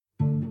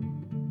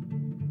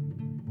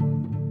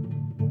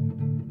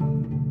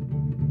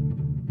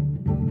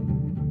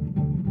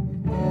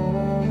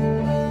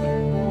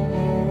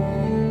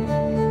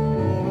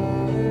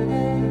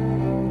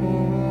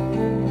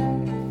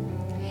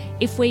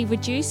if we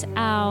reduce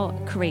our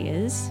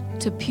careers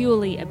to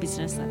purely a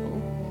business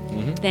level,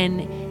 then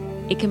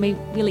it can be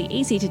really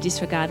easy to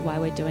disregard why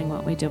we're doing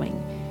what we're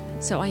doing.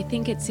 So I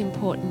think it's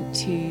important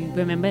to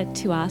remember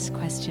to ask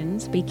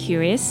questions, be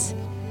curious,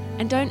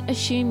 and don't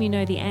assume you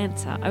know the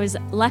answer. I was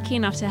lucky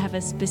enough to have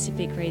a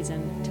specific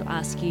reason to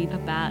ask you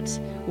about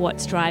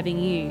what's driving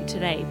you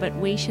today, but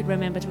we should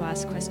remember to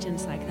ask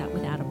questions like that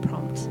without a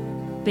prompt.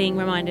 Being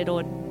reminded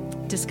or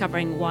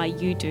discovering why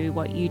you do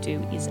what you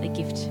do is a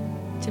gift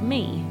to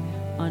me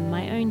on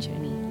my own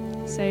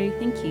journey. So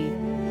thank you.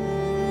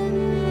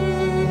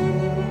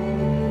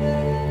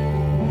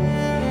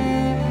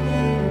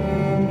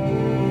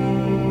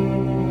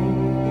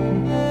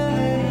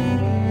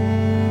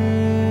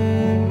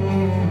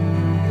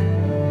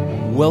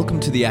 Welcome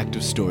to the act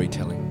of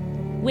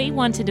storytelling. We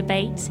want to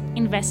debate,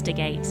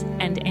 investigate,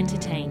 and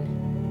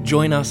entertain.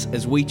 Join us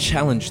as we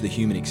challenge the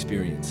human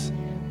experience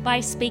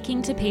by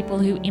speaking to people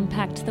who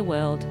impact the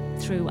world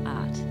through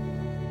art.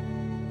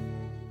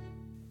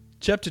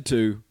 Chapter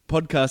 2,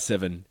 Podcast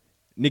 7,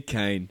 Nick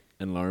Cain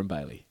and Lauren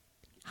Bailey.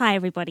 Hi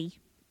everybody.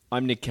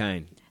 I'm Nick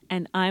Cain.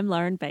 And I'm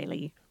Lauren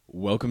Bailey.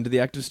 Welcome to the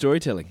act of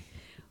storytelling.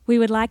 We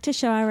would like to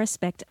show our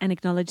respect and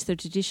acknowledge the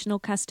traditional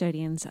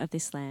custodians of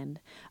this land,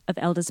 of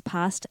elders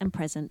past and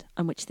present,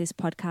 on which this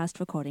podcast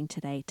recording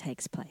today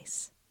takes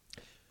place.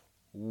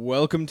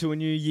 Welcome to a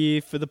new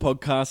year for the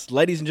podcast.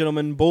 Ladies and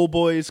gentlemen, ball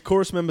boys,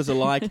 chorus members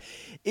alike.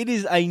 It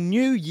is a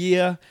new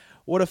year.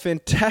 What a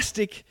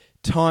fantastic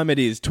time it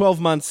is. 12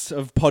 months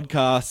of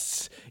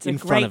podcasts in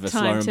front of us,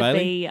 Lauren Bailey. It's a great time to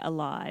be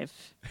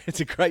alive. It's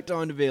a great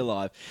time to be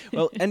alive.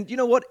 Well, and you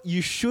know what?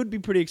 You should be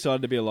pretty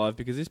excited to be alive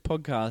because this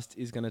podcast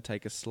is going to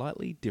take a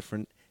slightly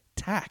different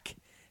tack.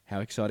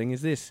 How exciting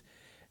is this?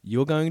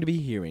 You're going to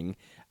be hearing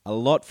a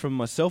lot from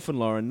myself and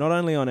Lauren, not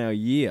only on our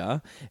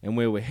year and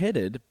where we're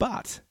headed,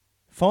 but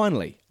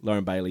finally,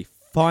 Lauren Bailey,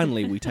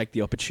 we take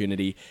the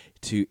opportunity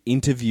to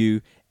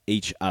interview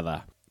each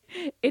other.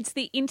 It's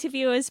the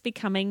interviewers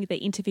becoming the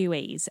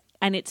interviewees,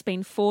 and it's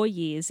been 4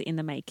 years in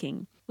the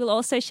making. We'll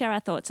also share our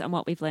thoughts on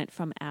what we've learnt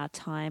from our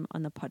time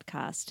on the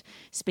podcast,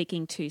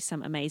 speaking to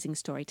some amazing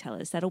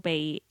storytellers. That'll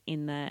be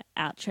in the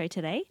outro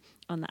today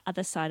on the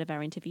other side of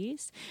our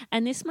interviews.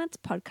 And this month's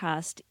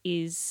podcast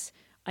is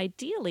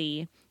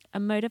ideally a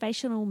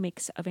motivational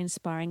mix of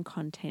inspiring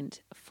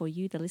content for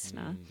you, the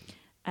listener,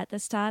 at the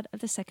start of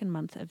the second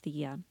month of the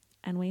year.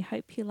 And we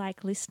hope you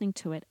like listening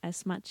to it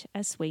as much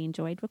as we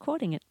enjoyed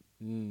recording it.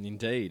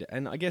 Indeed.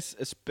 And I guess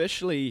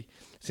especially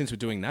since we're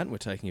doing that, we're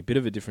taking a bit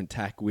of a different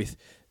tack with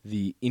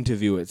the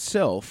interview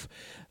itself.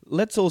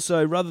 Let's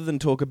also, rather than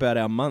talk about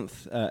our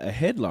month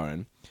ahead,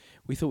 Lauren,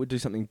 we thought we'd do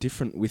something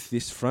different with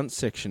this front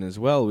section as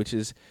well, which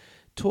is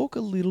talk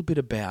a little bit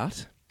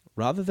about,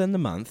 rather than the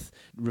month,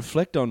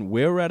 reflect on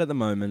where we're at the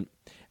moment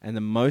and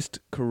the most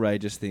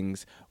courageous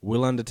things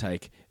we'll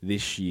undertake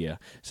this year.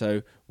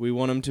 So we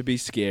want them to be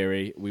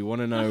scary. We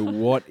want to know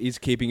what is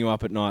keeping you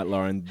up at night,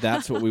 Lauren.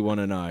 That's what we want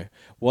to know.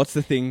 What's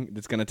the thing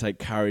that's going to take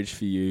courage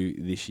for you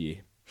this year?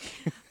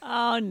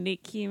 Oh,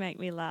 Nick, you make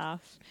me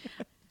laugh.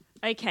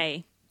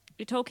 Okay,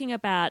 you're talking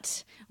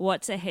about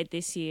what's ahead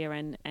this year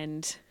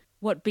and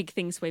what big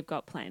things we've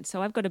got planned.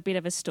 So I've got a bit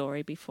of a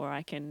story before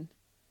I can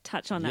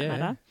touch on that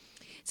matter.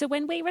 So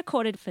when we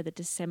recorded for the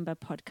December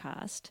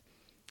podcast,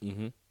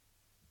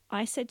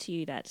 I said to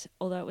you that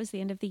although it was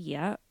the end of the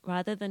year,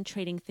 rather than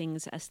treating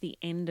things as the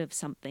end of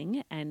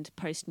something and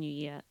post-New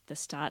Year the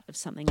start of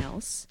something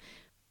else,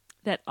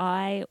 that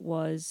I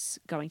was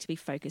going to be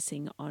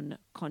focusing on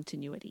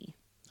continuity.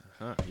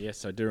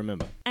 Yes, I do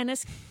remember. And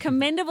as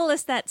commendable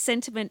as that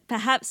sentiment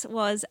perhaps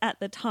was at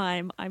the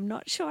time, I'm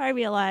not sure I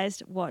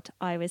realised what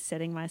I was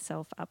setting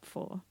myself up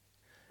for.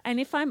 And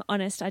if I'm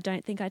honest, I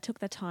don't think I took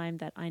the time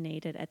that I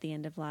needed at the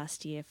end of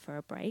last year for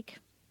a break,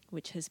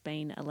 which has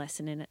been a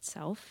lesson in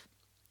itself.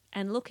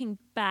 And looking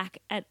back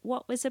at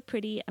what was a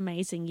pretty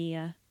amazing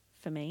year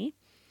for me,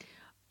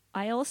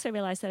 I also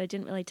realised that I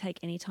didn't really take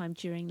any time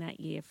during that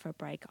year for a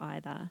break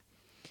either.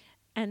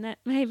 And that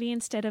maybe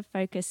instead of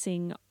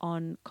focusing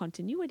on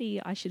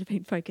continuity, I should have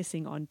been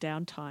focusing on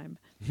downtime.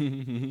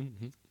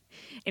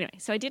 Anyway,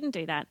 so I didn't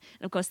do that.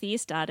 And of course, the year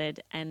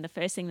started, and the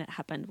first thing that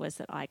happened was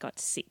that I got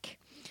sick.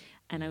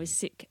 And I was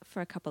sick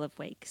for a couple of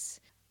weeks.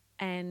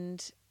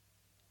 And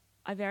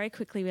I very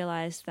quickly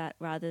realised that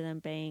rather than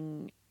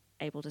being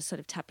able to sort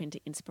of tap into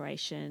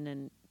inspiration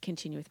and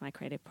continue with my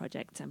creative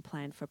projects and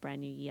plan for a brand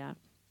new year,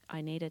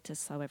 I needed to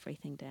slow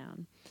everything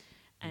down.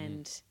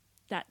 And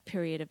that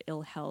period of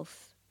ill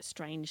health,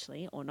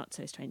 strangely, or not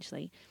so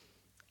strangely,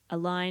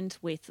 aligned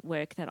with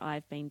work that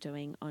I've been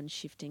doing on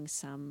shifting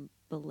some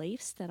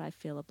beliefs that I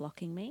feel are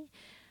blocking me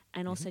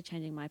and also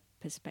changing my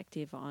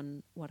perspective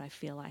on what I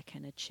feel I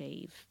can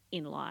achieve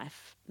in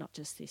life, not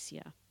just this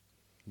year.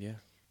 Yeah.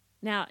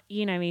 Now,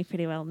 you know me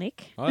pretty well,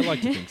 Nick. I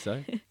like to think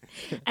so.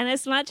 And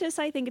as much as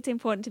I think it's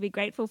important to be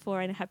grateful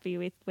for and happy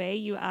with where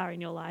you are in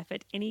your life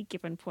at any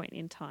given point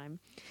in time,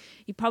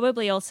 you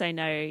probably also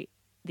know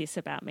this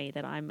about me,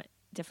 that I'm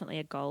definitely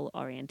a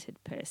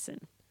goal-oriented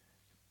person.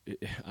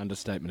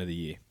 Understatement of the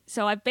year.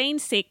 So I've been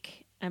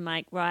sick I'm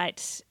like,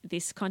 right,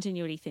 this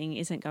continuity thing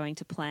isn't going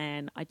to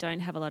plan. I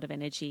don't have a lot of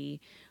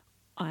energy.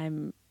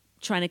 I'm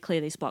trying to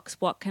clear these blocks.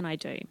 What can I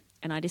do?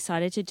 And I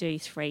decided to do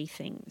 3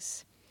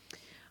 things.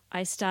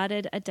 I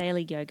started a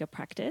daily yoga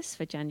practice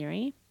for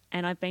January,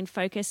 and I've been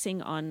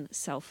focusing on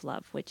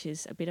self-love, which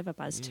is a bit of a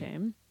buzz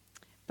term,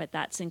 but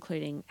that's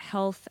including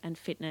health and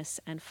fitness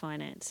and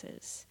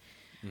finances.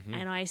 Mm-hmm.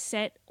 And I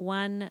set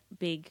one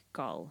big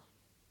goal.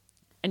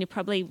 And you're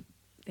probably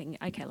thinking,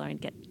 okay, Lauren,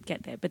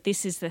 get there. But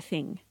this is the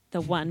thing,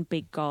 the one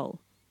big goal.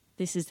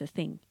 This is the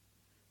thing.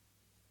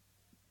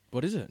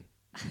 What is it?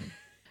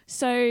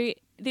 So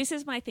this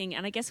is my thing,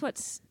 and I guess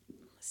what's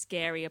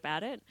scary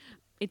about it,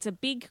 it's a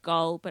big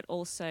goal, but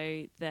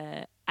also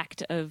the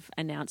act of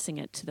announcing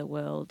it to the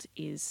world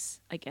is,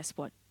 I guess,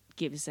 what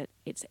gives it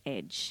its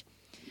edge.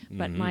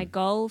 But my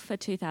goal for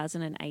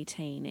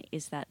 2018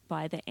 is that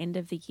by the end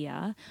of the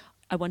year,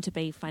 I want to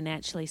be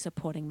financially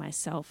supporting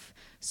myself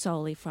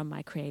solely from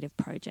my creative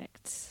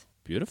projects.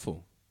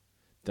 Beautiful.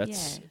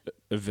 That's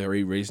a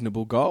very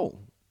reasonable goal.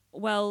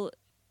 Well,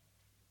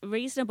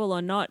 reasonable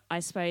or not, I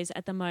suppose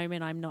at the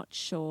moment I'm not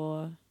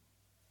sure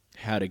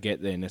how to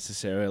get there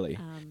necessarily.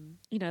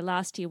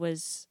 Last year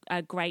was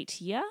a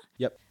great year.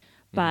 Yep.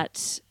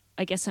 But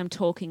I guess I'm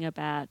talking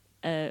about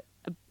a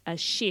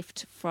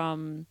shift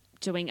from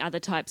doing other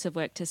types of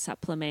work to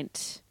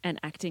supplement an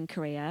acting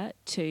career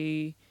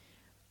to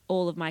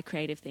all of my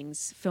creative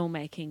things,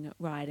 filmmaking,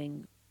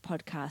 writing,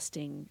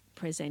 podcasting,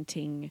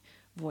 presenting,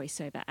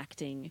 voiceover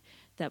acting,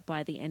 that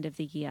by the end of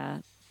the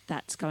year,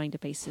 that's going to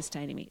be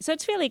sustaining me. So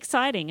it's really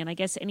exciting. And I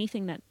guess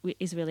anything that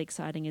is really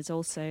exciting is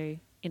also,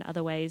 in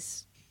other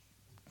ways,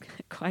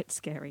 quite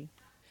scary.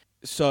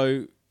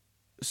 So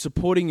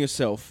supporting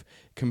yourself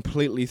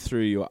completely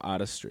through your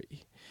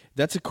artistry,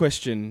 that's a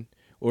question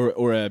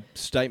or a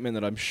statement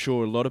that I'm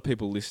sure a lot of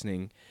people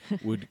listening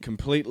would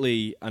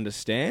completely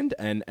understand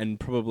and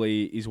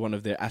probably is one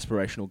of their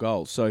aspirational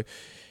goals. So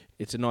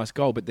it's a nice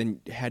goal, but then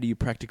how do you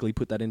practically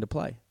put that into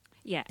play?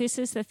 Yeah, this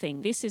is the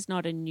thing. This is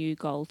not a new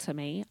goal to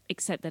me,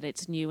 except that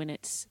it's new in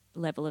its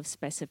level of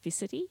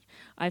specificity.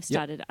 I've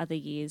started other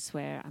years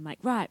where I'm like,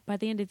 right, by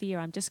the end of the year,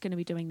 I'm just going to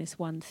be doing this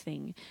one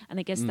thing. And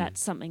I guess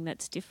that's something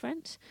that's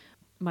different.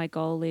 My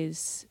goal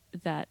is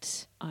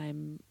that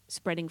I'm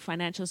spreading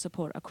financial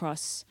support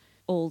across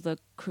all the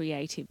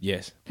creative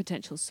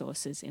potential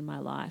sources in my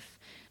life.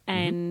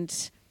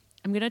 And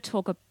I'm going to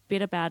talk a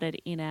bit about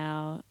it in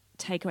our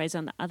takeaways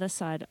on the other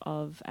side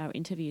of our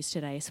interviews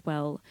today as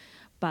well.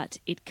 But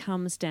it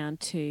comes down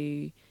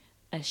to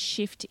a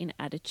shift in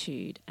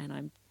attitude, and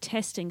I'm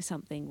testing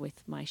something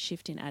with my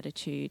shift in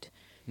attitude.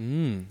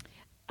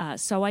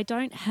 So I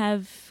don't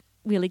have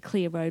really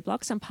clear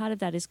roadblocks, and part of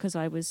that is because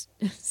I was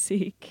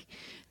sick.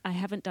 I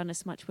haven't done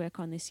as much work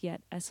on this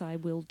yet as I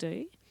will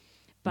do,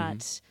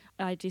 but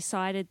I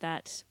decided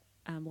that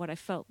what I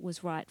felt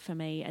was right for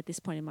me at this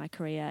point in my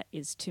career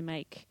is to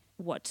make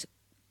what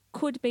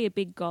could be a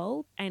big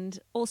goal and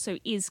also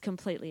is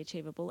completely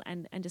achievable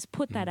and just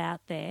put that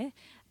out there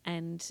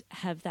and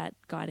have that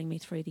guiding me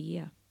through the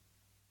year.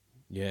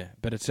 Yeah,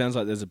 but it sounds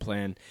like there's a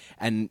plan,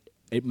 and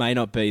it may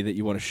not be that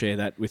you want to share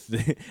that with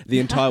the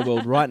entire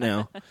world right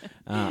now,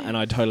 and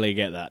I totally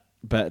get that.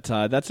 But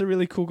that's a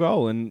really cool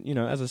goal, and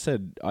as I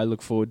said, I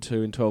look forward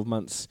to in 12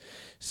 months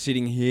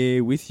sitting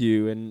here with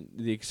you and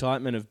the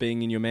excitement of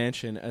being in your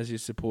mansion as you're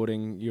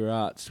supporting your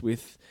arts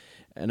with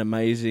an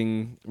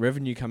amazing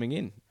revenue coming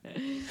in.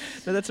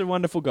 So that's a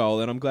wonderful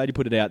goal, and I'm glad you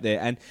put it out there.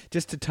 And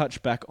just to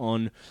touch back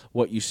on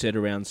what you said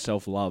around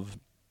self-love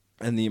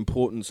and the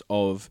importance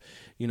of,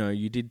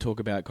 you did talk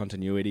about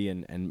continuity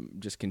and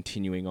just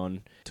continuing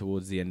on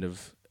towards the end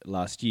of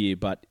last year,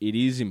 but it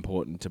is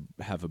important to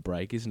have a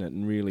break, isn't it?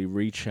 And really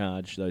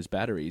recharge those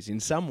batteries in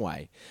some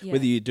way,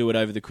 whether you do it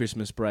over the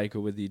Christmas break or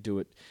whether you do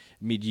it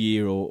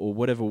mid-year or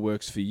whatever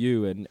works for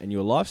you and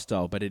your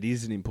lifestyle. But it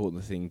is an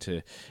important thing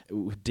to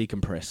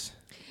decompress.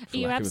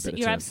 You're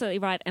absolutely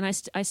right. And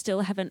I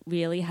still haven't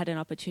really had an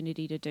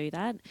opportunity to do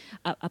that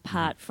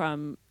apart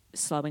from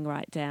slowing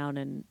right down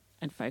and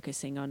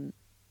focusing on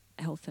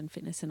health and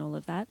fitness and all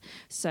of that.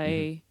 So,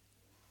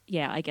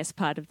 I guess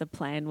part of the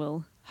plan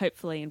will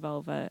hopefully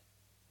involve a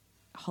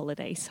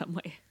holiday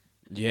somewhere.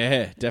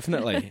 Yeah,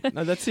 definitely.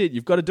 No, that's it.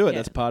 You've got to do it.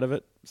 That's part of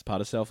it. It's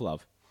part of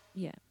self-love.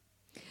 Yeah.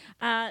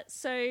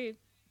 So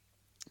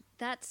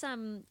that's, I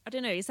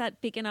don't know, is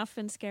that big enough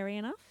and scary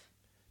enough?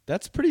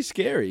 That's pretty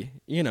scary.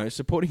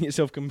 Supporting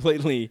yourself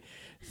completely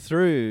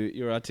through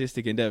your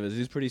artistic endeavours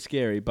is pretty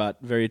scary, but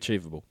very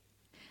achievable.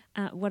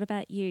 What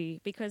about you?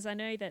 Because I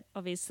know that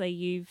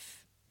obviously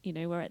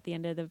we're at the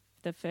end of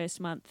the first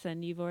month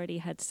and you've already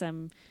had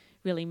some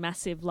really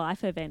massive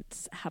life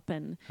events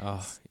happen.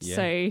 Oh, yeah.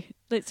 So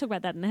let's talk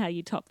about that and how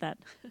you top that.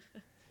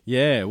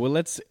 Yeah, well,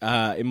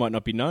 it might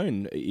not be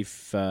known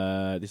if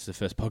this is the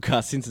first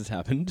podcast since it's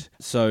happened.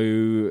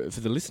 So for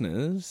the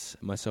listeners,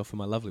 myself and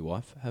my lovely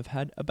wife have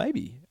had a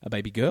baby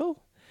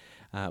girl.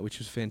 which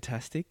was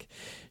fantastic.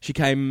 She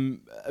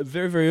came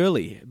very, very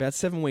early, about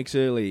 7 weeks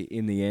early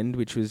in the end,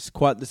 which was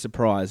quite the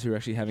surprise. We were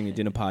actually having a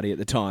dinner party at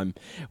the time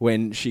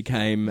when she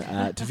came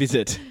to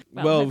visit.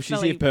 Well,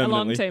 she's here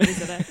permanently. A long-term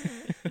visitor.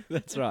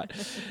 That's right.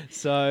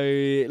 So,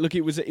 look,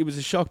 it was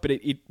a shock, but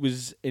it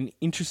was an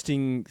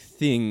interesting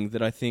thing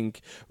that I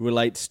think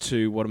relates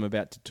to what I'm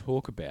about to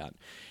talk about,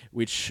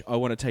 which I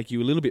want to take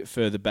you a little bit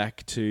further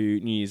back to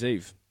New Year's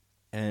Eve.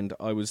 And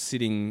I was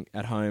sitting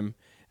at home.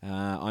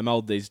 I'm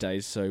old these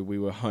days, so we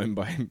were home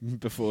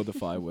before the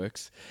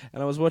fireworks.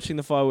 And I was watching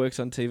the fireworks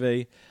on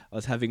TV. I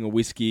was having a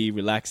whiskey,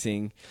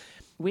 relaxing.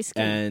 Whiskey?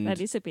 And that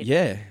is a bit...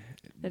 Yeah.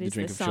 That is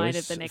drink the of sign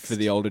choice of the next... for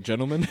the older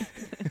gentleman.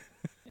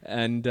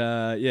 And,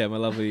 my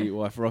lovely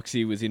wife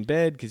Roxy was in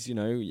bed because,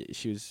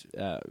 she was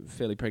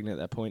fairly pregnant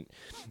at that point.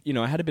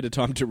 I had a bit of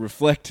time to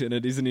reflect, and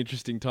it is an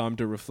interesting time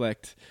to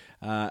reflect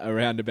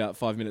around about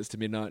 5 minutes to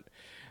midnight.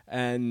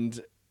 And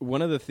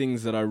one of the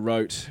things that I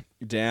wrote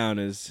down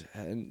as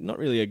not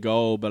really a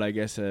goal, but I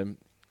guess a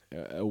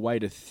way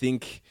to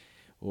think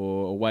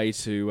or a way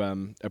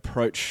to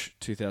approach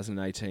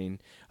 2018,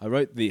 I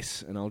wrote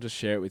this, and I'll just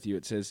share it with you.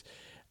 It says,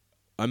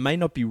 I may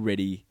not be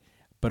ready,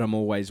 but I'm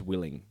always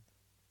willing.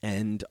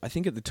 And I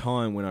think at the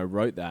time when I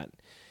wrote that,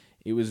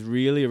 it was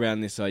really around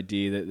this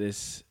idea that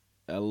there's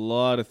a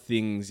lot of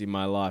things in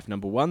my life.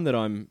 Number one, that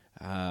I'm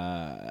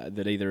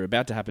that either are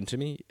about to happen to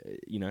me,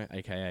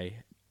 aka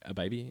a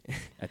baby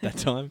at that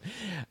time.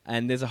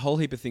 And there's a whole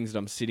heap of things that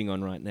I'm sitting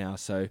on right now.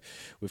 So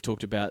we've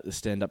talked about the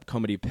stand-up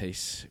comedy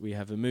piece. We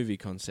have a movie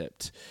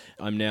concept.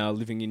 I'm now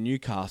living in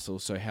Newcastle.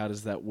 So how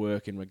does that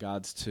work in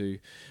regards to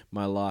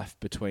my life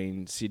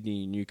between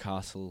Sydney,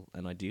 Newcastle,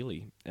 and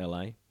ideally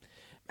LA?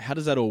 How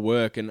does that all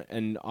work?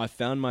 And I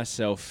found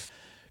myself,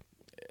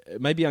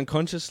 maybe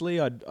unconsciously,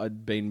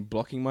 I'd been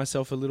blocking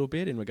myself a little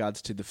bit in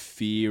regards to the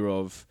fear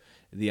of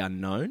the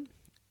unknown,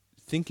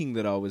 thinking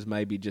that I was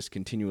maybe just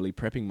continually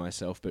prepping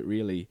myself, but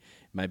really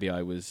maybe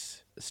I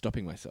was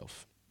stopping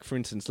myself. For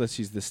instance, let's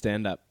use the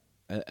stand-up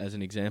as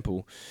an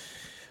example.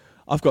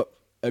 I've got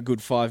a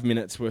good 5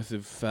 minutes worth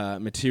of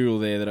material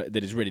there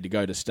that is ready to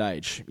go to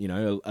stage.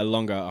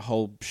 A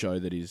whole show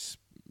that is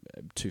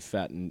too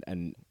fat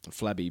and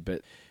flabby,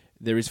 but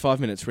there is 5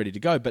 minutes ready to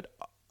go. But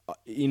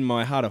in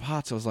my heart of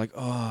hearts, I was like,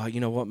 oh, you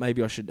know what?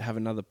 Maybe I should have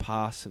another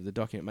pass of the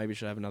document. Maybe I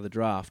should have another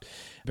draft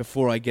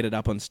before I get it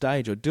up on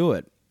stage or do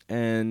it.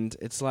 And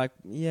it's like,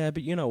 yeah,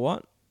 but you know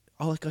what?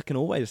 I can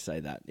always say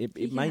that.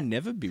 It may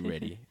never be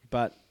ready.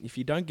 But if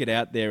you don't get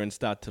out there and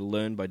start to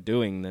learn by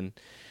doing, then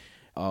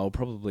I'll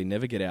probably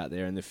never get out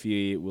there and the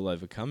fear will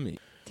overcome me.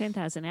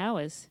 10,000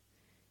 hours.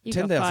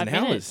 10,000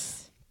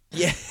 hours.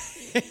 Yeah,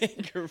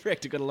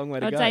 correct. You've got a long way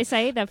to go. What they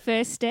say, the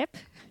first step.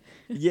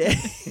 Yeah,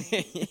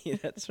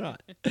 that's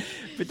right.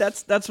 But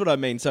that's what I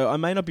mean. So I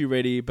may not be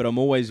ready, but I'm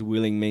always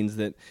willing means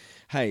that,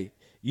 hey,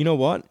 you know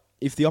what?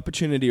 If the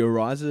opportunity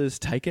arises,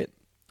 take it.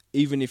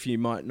 Even if you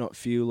might not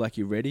feel like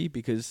you're ready,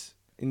 because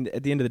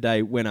at the end of the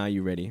day, when are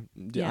you ready?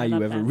 Are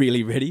you ever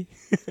really ready?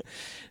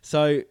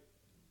 So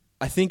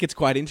I think it's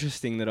quite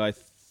interesting that I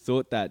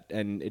thought that,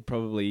 and it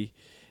probably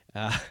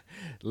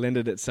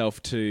lended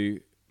itself to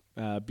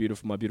my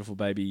beautiful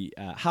baby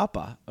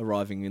Harper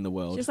arriving in the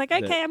world. She's like,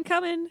 okay, I'm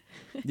coming.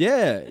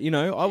 Yeah,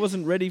 I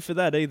wasn't ready for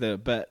that either,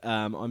 but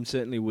I'm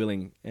certainly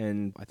willing,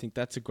 and I think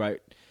that's a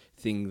great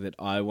thing that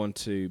I want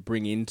to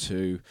bring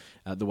into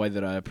the way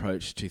that I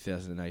approach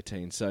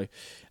 2018. So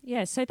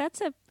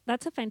that's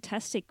a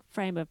fantastic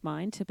frame of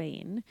mind to be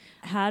in.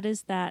 How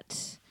does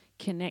that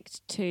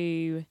connect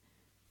to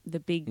the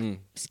big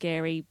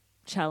scary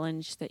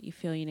challenge that you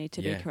feel you need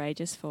to be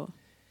courageous for?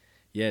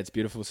 Yeah, it's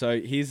beautiful. So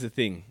here's the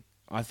thing.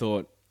 I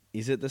thought,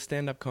 is it the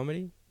stand-up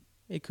comedy?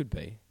 It could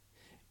be.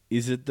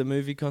 Is it the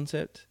movie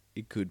concept?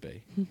 It could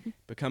be.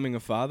 Becoming a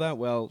father?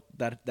 Well,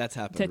 that's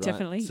happened, right?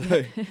 Definitely. So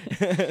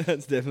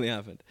that's definitely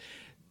happened.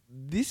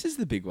 This is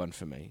the big one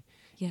for me,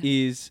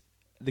 is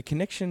the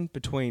connection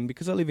between,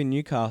 because I live in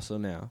Newcastle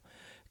now,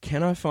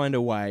 can I find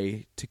a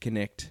way to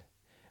connect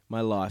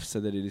my life so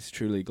that it is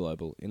truly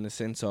global in the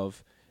sense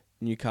of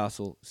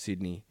Newcastle,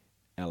 Sydney,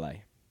 LA?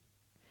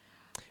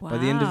 Wow. By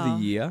the end of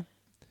the year,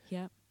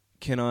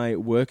 can I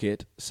work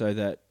it so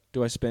that,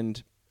 do I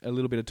spend a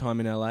little bit of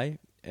time in LA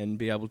and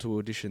be able to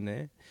audition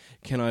there?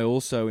 Can I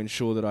also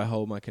ensure that I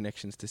hold my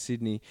connections to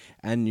Sydney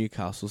and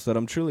Newcastle so that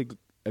I'm truly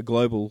a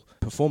global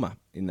performer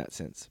in that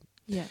sense?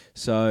 Yeah.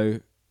 So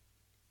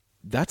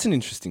that's an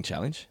interesting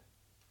challenge.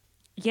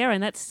 Yeah,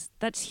 and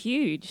that's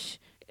huge.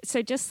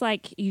 So just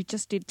like you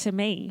just did to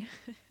me,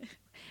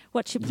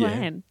 what's your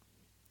plan?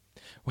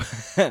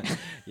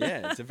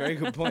 Yeah, it's a very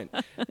good point.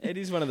 It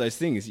is one of those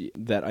things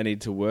that I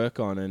need to work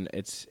on, and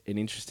it's an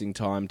interesting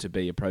time to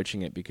be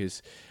approaching it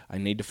because I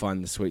need to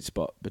find the sweet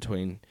spot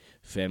between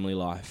family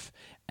life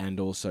and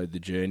also the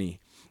journey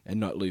and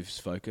not lose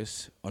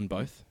focus on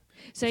both,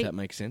 if that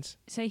makes sense.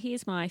 So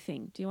here's my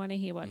thing. Do you want to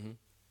hear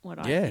what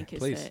I think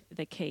is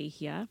the key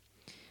here?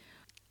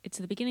 It's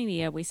at the beginning of the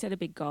year. We set a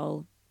big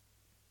goal.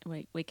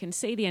 We can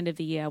see the end of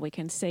the year. We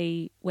can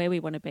see where we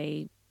want to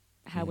be,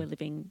 how we're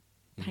living.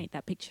 Paint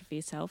that picture for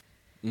yourself.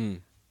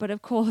 But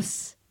of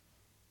course,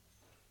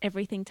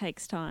 everything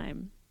takes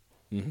time.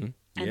 Mm-hmm.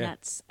 And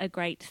that's a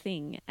great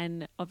thing.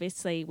 And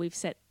obviously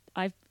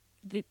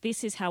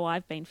this is how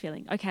I've been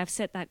feeling. Okay, I've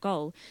set that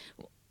goal.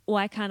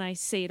 Why can't I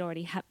see it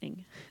already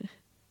happening?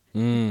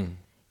 In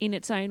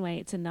its own way,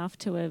 it's enough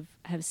to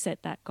have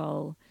set that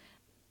goal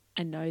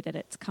and know that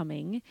it's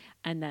coming,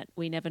 and that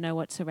we never know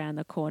what's around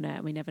the corner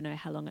and we never know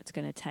how long it's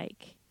going to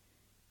take.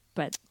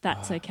 But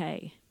that's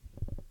okay.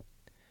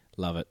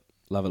 Love it.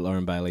 Love it,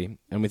 Lauren Bailey.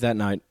 And with that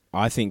note,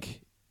 I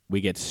think we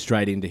get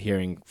straight into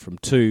hearing from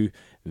two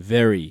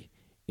very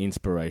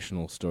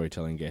inspirational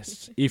storytelling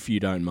guests, if you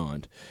don't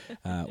mind.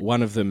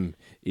 One of them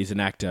is an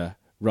actor,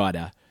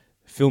 writer,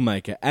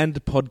 filmmaker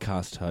and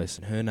podcast host,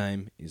 and her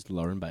name is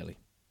Lauren Bailey.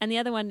 And the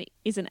other one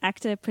is an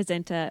actor,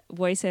 presenter,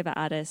 voiceover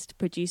artist,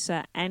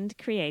 producer and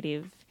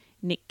creative,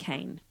 Nick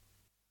Cain.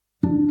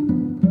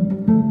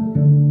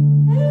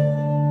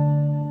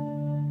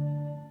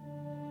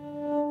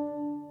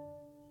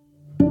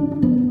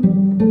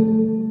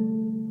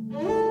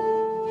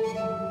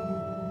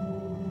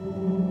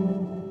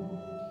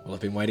 Well, I've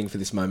been waiting for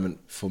this moment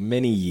for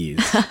many years,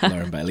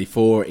 Lauren Bailey,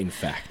 for, in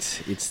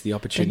fact, it's the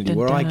opportunity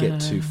where I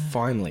get to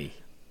finally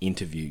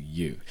interview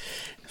you.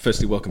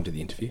 Firstly, welcome to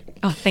the interview.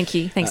 Oh, thank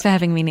you. Thanks for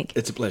having me, Nick.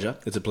 It's a pleasure.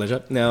 It's a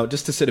pleasure. Now,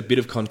 just to set a bit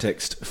of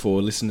context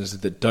for listeners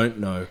that don't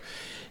know,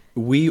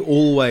 we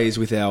always,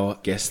 with our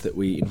guests that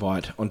we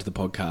invite onto the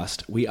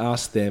podcast, we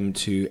ask them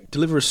to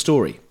deliver a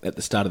story at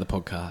the start of the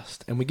podcast,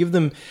 and we give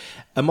them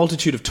a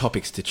multitude of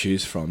topics to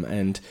choose from.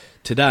 And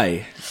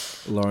today,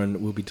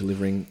 Lauren will be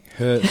delivering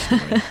her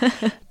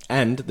story.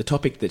 And the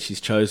topic that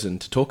she's chosen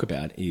to talk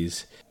about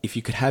is, if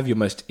you could have your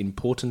most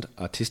important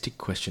artistic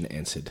question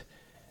answered,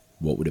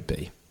 what would it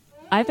be?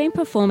 I've been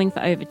performing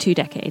for over 2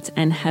 decades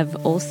and have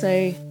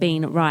also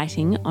been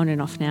writing on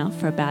and off now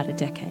for about a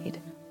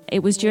decade.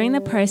 It was during the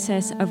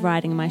process of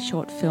writing my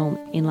short film,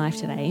 In Life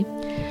Today,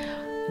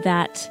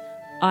 that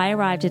I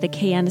arrived at a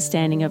key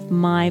understanding of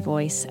my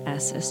voice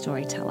as a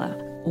storyteller.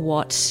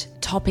 What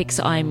topics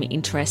I'm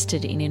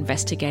interested in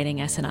investigating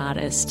as an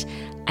artist,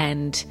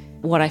 and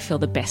what I feel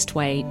the best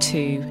way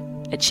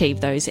to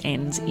achieve those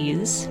ends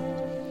is.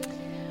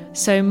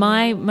 So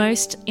my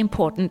most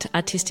important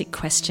artistic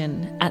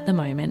question at the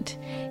moment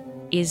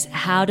is,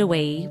 how do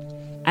we,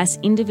 as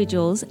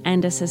individuals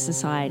and as a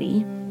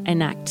society,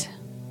 enact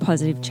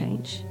positive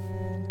change?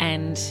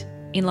 And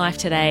In Life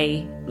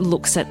Today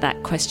looks at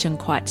that question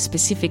quite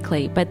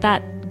specifically, but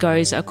that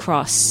goes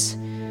across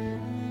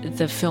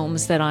the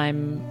films that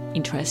I'm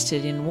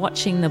interested in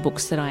watching, the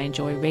books that I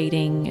enjoy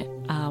reading,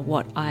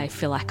 what I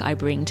feel like I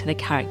bring to the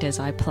characters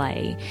I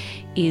play,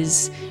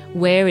 is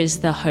where is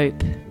the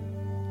hope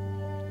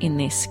in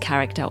this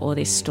character or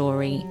this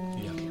story?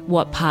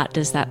 What part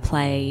does that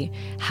play?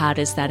 How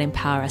does that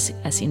empower us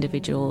as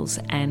individuals?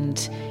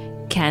 And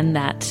can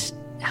that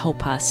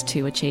help us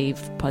to achieve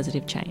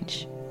positive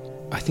change?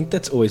 I think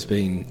that's always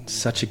been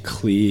such a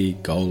clear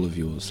goal of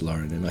yours,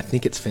 Lauren, and I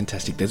think it's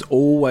fantastic. There's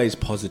always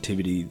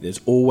positivity,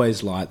 there's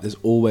always light, there's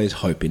always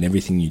hope in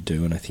everything you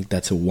do, and I think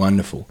that's a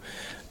wonderful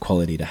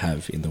quality to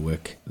have in the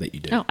work that you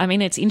do. Oh, I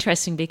mean, it's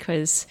interesting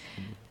because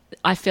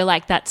I feel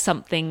like that's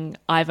something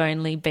I've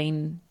only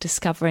been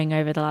discovering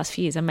over the last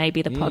few years, and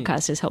maybe the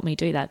podcast has helped me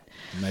do that.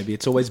 Maybe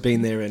it's always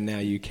been there and now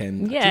you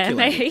can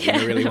articulate it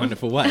in a really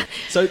wonderful way.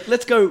 So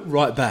let's go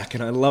right back,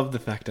 and I love the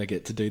fact I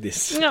get to do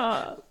this.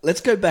 Oh.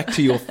 Let's go back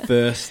to your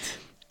first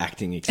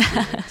acting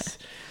experience.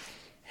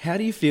 How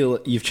do you feel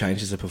you've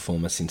changed as a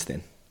performer since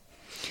then?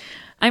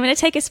 I'm going to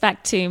take us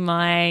back to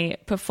my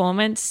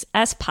performance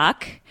as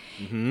Puck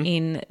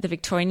in the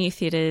Victorian Youth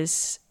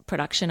Theatre's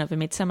production of A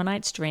Midsummer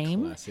Night's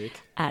Dream. Classic.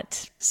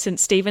 At St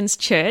Stephen's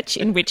Church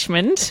in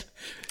Richmond.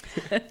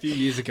 A few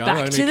years ago. Back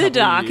only to the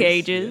dark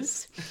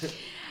ages. Yes.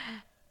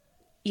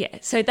 Yeah,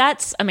 so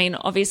that's, I mean,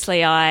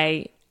 obviously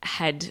I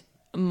had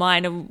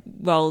minor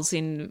roles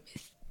in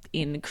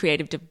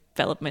creative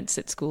developments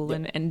at school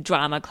and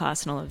drama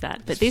class and all of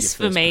that. But this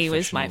for me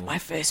was my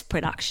first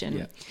production.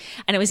 Yeah.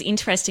 And it was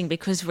interesting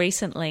because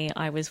recently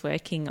I was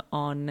working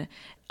on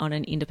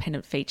an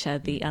independent feature,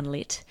 The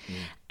Unlit,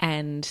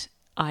 and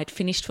I'd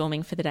finished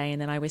filming for the day, and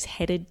then I was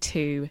headed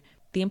to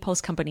the Impulse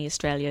Company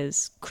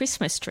Australia's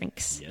Christmas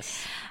drinks.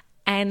 Yes.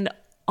 And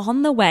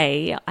on the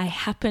way, I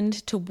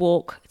happened to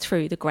walk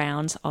through the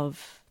grounds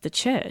of the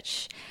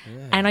church.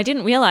 Yeah. And I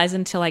didn't realise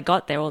until I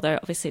got there, although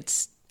obviously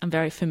I'm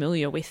very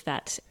familiar with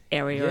that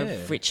area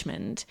of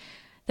Richmond,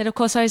 that of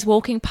course I was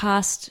walking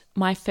past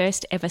my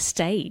first ever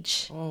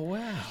stage. Oh,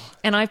 wow.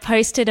 And I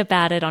posted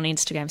about it on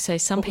Instagram, so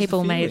some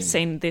people may have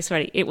seen this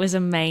already. It was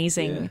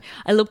amazing. Yeah.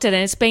 I looked at it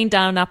and it's been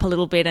done up a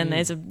little bit, and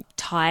there's a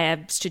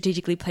tyre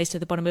strategically placed at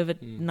the bottom of a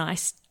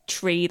nice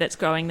tree that's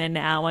growing there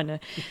now, and an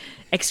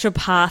extra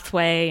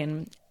pathway.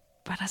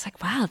 But I was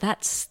like, wow,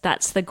 that's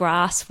the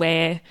grass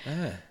where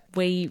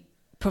we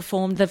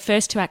performed the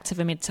first 2 acts of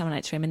A Midsummer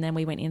Night's Dream, and then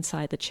we went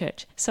inside the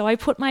church. So I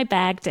put my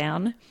bag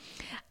down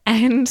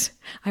and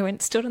I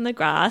stood on the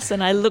grass,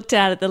 and I looked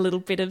out at the little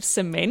bit of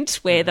cement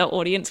where the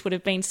audience would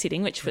have been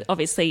sitting, which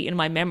obviously in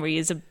my memory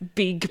is a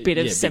big bit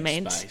of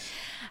cement,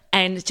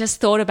 and just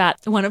thought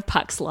about one of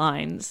Puck's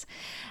lines.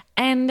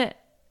 And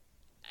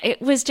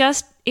It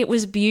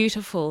was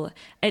beautiful.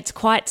 It's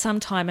quite some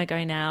time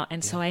ago now.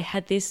 And so I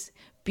had this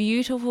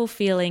beautiful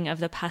feeling of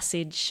the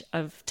passage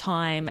of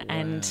time. Wow.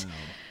 And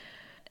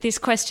this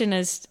question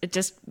it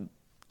just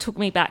took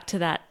me back to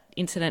that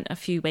incident a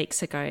few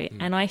weeks ago.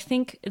 And I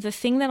think the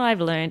thing that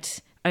I've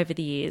learnt over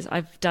the years,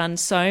 I've done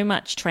so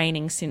much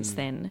training since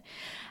then,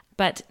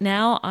 but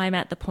now I'm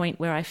at the point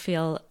where I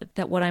feel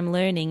that what I'm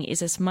learning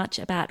is as much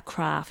about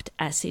craft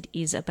as it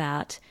is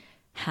about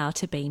how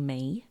to be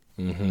me.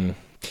 Mm-hmm.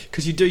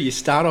 Because you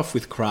start off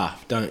with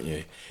craft, don't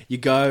you? You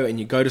go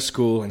to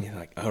school and you're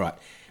like, all right,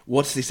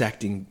 what's this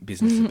acting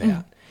business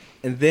about?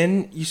 And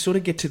then you sort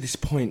of get to this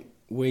point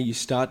where you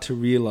start to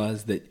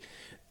realise that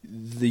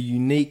the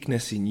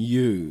uniqueness in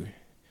you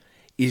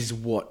is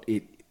what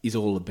it is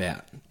all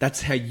about.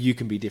 That's how you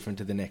can be different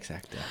to the next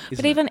actor.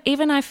 But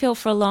even I feel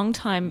for a long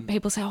time,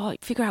 people say, "Oh,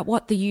 figure out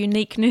what the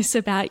uniqueness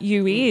about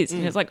you is,"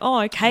 and it's like,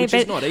 "Oh, okay, which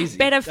is not easy.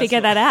 Better figure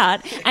that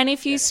out." And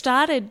if you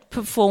started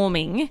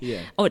performing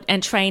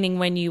and training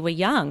when you were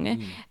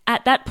young,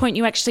 at that point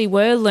you actually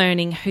were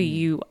learning who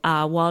you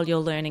are while you're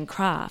learning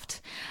craft.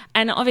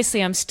 And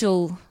obviously, I'm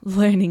still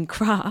learning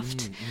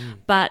craft,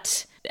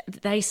 but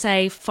they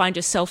say find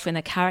yourself in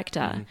the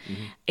character.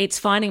 It's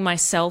finding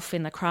myself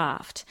in the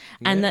craft.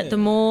 And that the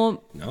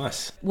more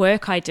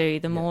work I do,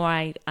 the more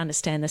I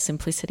understand the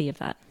simplicity of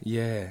that.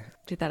 Yeah.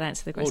 Did that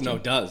answer the question? Oh, no,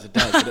 it does.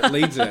 But it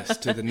leads us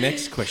to the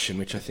next question,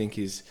 which I think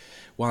is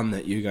one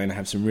that you're going to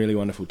have some really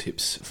wonderful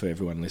tips for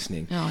everyone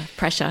listening. Oh,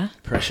 pressure.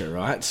 Pressure,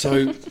 right?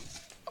 So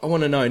I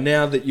want to know,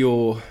 now that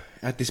you're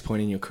at this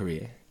point in your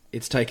career,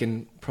 it's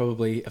taken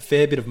probably a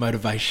fair bit of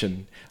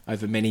motivation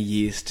over many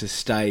years to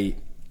stay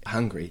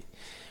hungry.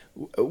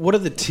 What are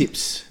the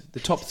tips? The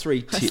top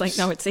 3 tips? It's like,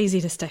 no, it's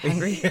easy to stay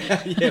hungry.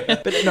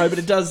 But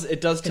it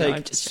does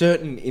take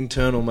certain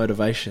internal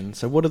motivation.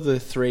 So what are the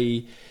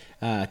 3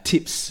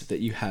 tips that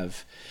you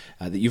have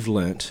that you've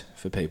learnt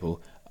for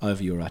people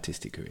over your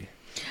artistic career?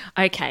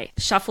 Okay,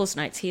 Shuffle's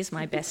notes. Here's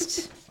my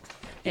best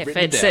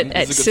efforts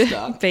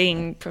at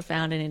being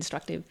profound and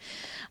instructive.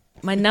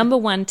 My number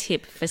 1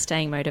 tip for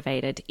staying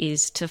motivated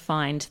is to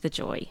find the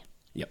joy.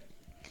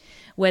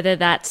 Whether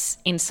that's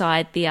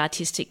inside the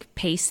artistic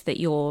piece that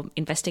you're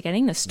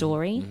investigating, the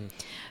story,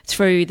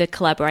 through the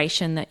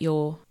collaboration that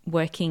you're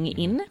working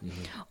in,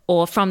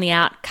 or from the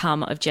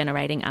outcome of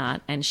generating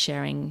art and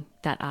sharing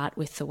that art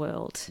with the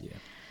world. Yeah.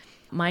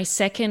 My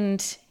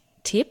second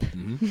tip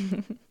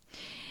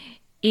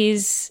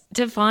is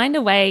to find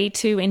a way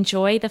to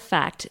enjoy the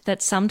fact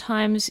that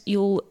sometimes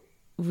you'll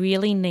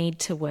really need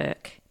to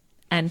work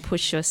and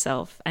push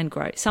yourself and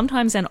grow,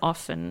 sometimes and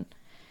often.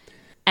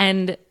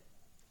 And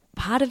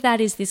part of that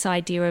is this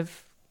idea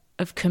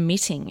of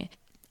committing.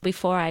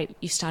 Before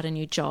you start a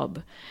new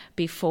job,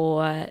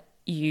 before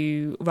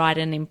you write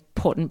an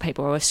important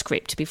paper or a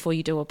script, before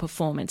you do a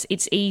performance,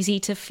 it's easy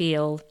to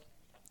feel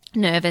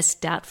nervous,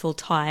 doubtful,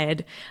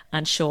 tired,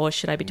 unsure.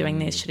 Should I be doing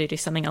this? Should I do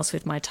something else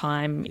with my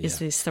time? Is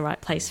this the right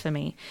place for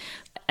me?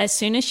 As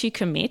soon as you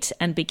commit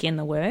and begin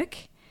the work,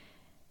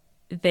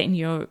 then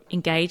you're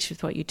engaged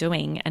with what you're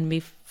doing, and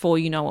before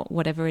you know it,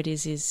 whatever it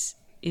is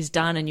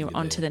done, and you're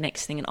on to the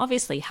next thing. And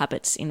obviously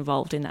habits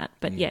involved in that.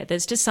 But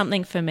there's just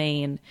something for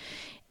me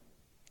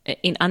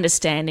in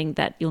understanding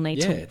that you'll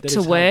need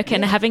to work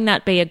and having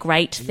that be a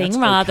great thing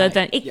rather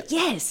than...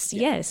 Yes.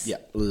 Yeah,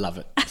 love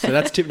it. So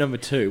that's tip number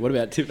 2. What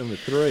about tip number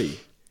 3?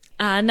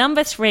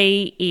 Number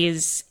 3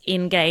 is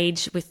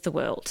engage with the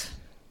world.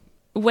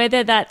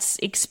 Whether that's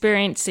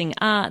experiencing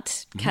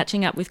art,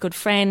 catching up with good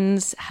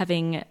friends,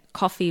 having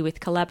coffee with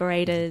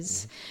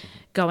collaborators,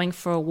 going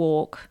for a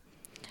walk.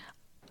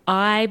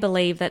 I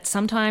believe that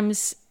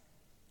sometimes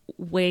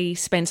we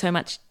spend so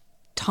much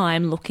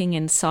time looking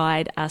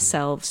inside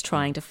ourselves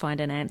trying to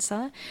find an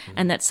answer,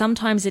 and that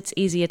sometimes it's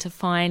easier to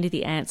find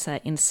the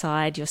answer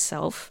inside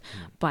yourself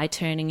by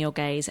turning your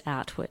gaze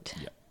outward.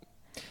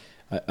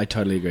 I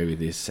totally agree with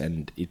this,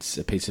 and it's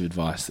a piece of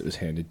advice that was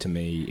handed to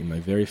me in my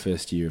very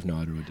first year of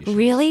NIDA audition.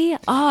 Really?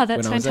 Oh,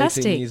 that's fantastic. When I was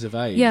 18 years of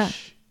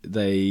age,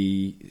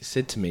 they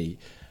said to me,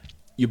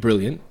 "You're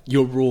brilliant.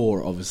 You're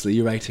raw, obviously.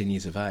 You're 18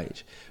 years of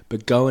age.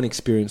 But go and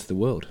experience the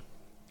world,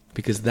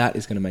 because that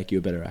is going to make you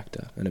a better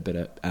actor and a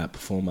better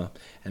performer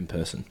and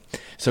person."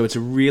 So it's a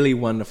really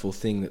wonderful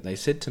thing that they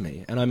said to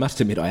me. And I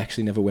must admit, I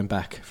actually never went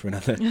back for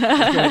another.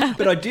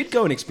 But I did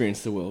go and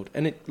experience the world,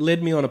 and it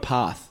led me on a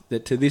path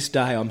that to this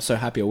day I'm so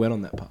happy I went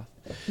on that path.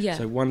 Yeah.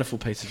 So wonderful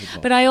piece of advice.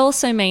 But I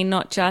also mean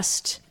not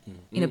just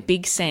in a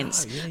big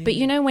sense, but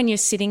you know when you're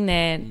sitting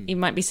there, you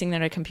might be sitting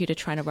there at a computer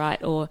trying to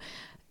write, or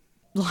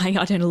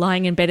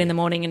lying in bed in the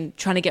morning and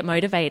trying to get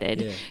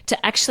motivated,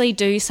 to actually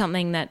do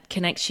something that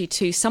connects you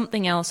to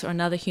something else or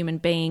another human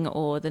being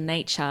or the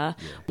nature.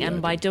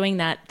 And by doing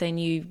that,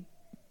 then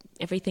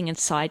everything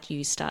inside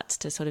you starts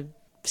to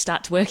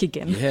work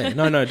again. Yeah,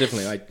 no,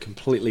 definitely. I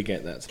completely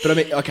get that. But I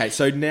mean, okay,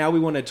 so now we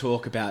want to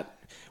talk about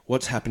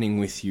what's happening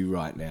with you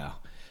right now.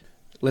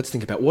 Let's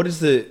think about what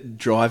is the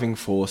driving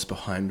force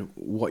behind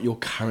what you're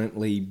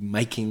currently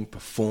making,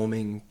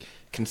 performing,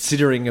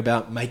 considering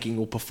about making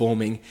or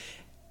performing,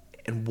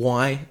 and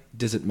why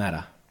does it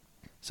matter?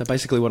 So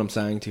basically what I'm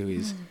saying to you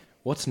is,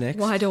 what's next?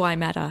 Why do I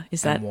matter?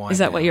 Is that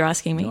now? what you're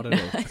asking me? Not at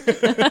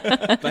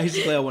all.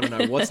 Basically, I want to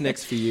know what's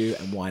next for you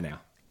and why now?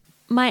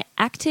 My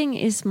acting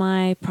is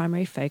my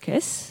primary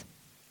focus,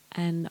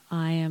 and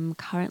I am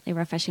currently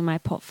refreshing my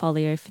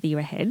portfolio for the year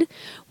ahead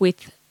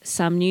with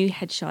some new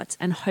headshots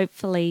and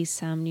hopefully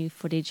some new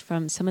footage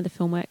from some of the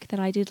film work that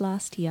I did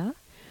last year.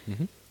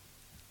 Mm-hmm.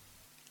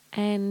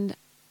 And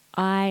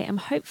I am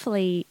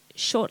hopefully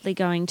shortly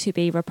going to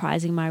be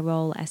reprising my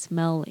role as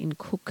Mel in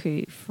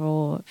Cuckoo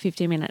for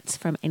 15 minutes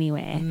from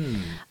anywhere.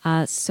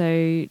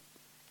 So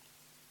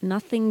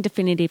nothing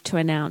definitive to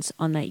announce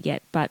on that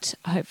yet, but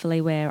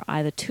hopefully we're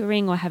either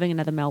touring or having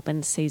another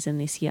Melbourne season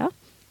this year,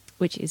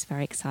 which is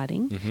very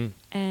exciting. Mm-hmm.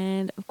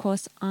 And of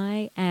course,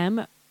 I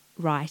am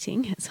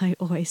writing, as I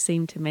always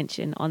seem to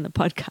mention on the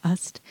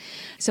podcast.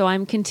 So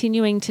I'm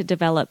continuing to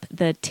develop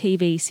the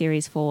TV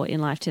series for In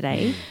Life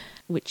Today,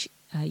 which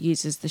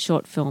uses the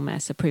short film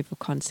as a proof of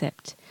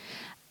concept.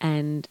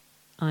 And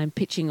I'm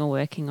pitching or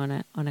working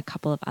on a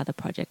couple of other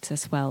projects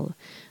as well.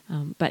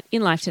 But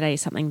In Life Today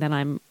is something that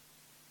I'm,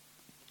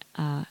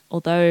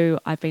 although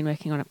I've been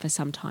working on it for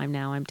some time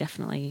now, I'm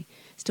definitely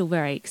still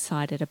very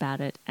excited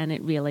about it. And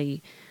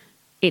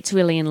it's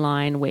really in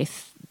line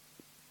with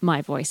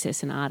my voice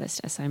as an artist,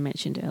 as I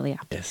mentioned earlier.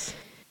 Yes.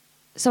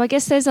 So I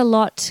guess there's a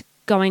lot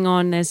going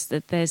on. There's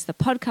the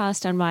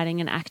podcast I'm writing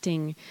and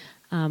acting,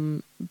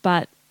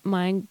 but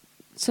my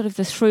sort of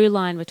the through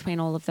line between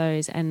all of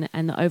those and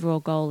the overall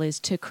goal is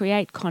to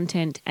create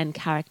content and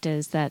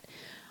characters that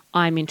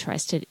I'm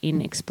interested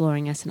in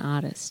exploring as an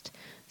artist.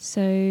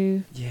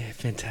 So yeah,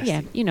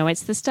 fantastic. Yeah,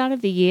 it's the start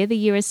of the year. The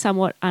year is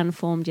somewhat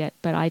unformed yet,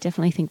 but I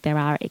definitely think there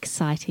are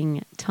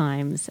exciting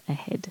times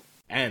ahead.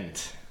 And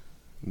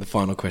the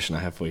final question I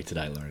have for you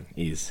today, Lauren,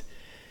 is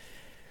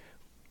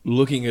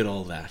looking at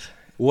all that,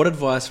 what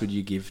advice would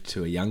you give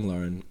to a young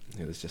Lauren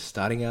who was just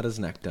starting out as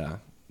an actor,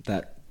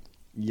 that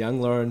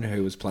young Lauren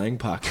who was playing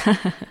puck?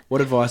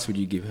 What advice would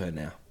you give her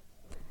now?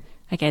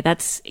 Okay,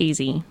 that's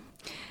easy.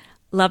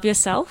 Love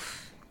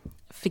yourself,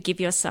 forgive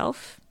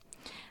yourself,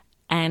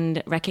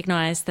 and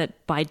recognize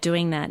that by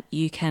doing that,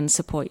 you can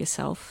support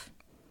yourself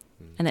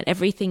and that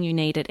everything you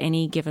need at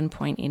any given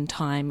point in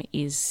time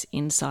is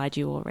inside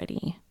you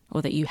already,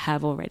 or that you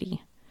have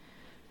already.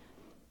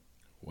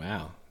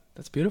 Wow,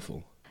 that's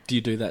beautiful. Do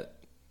you do that?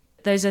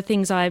 Those are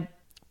things I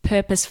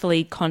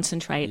purposefully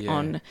concentrate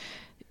on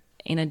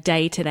in a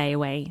day-to-day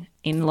way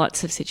in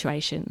lots of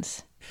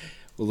situations.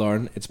 Well,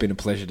 Lauren, it's been a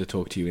pleasure to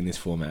talk to you in this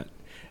format.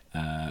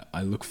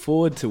 I look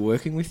forward to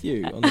working with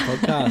you on the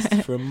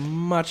podcast for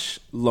much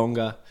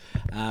longer.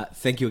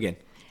 Thank you again.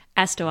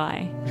 As do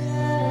I.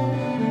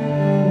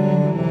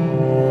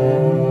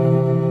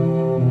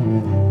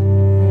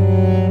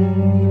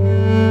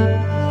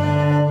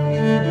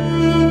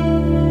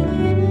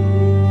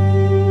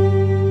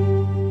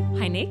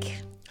 Hi, Nick.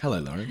 Hello,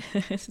 Lauren.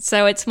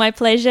 So it's my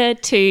pleasure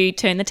to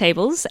turn the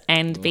tables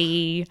and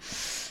be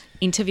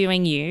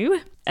interviewing you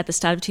at the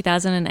start of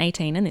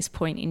 2018 and this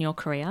point in your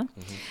career.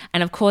 Mm-hmm.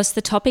 And of course,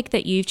 the topic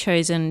that you've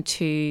chosen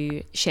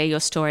to share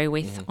your story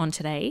with on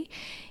today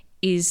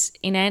is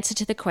in answer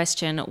to the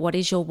question, what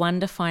is your one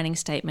defining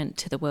statement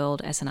to the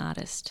world as an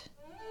artist?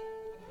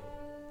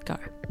 Go.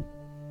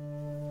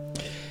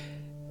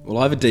 Well,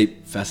 I have a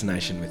deep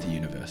fascination with the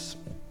universe.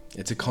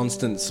 It's a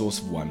constant source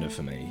of wonder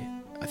for me.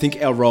 I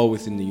think our role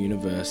within the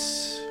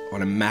universe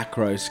on a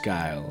macro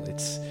scale,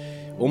 it's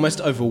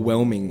almost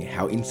overwhelming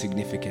how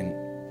insignificant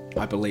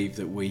I believe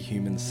that we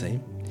humans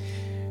seem.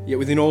 Yet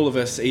within all of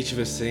us, each of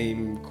us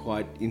seem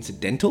quite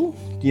incidental,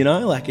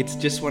 like it's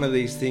just one of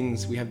these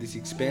things. We have this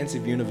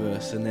expansive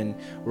universe and then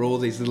we're all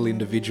these little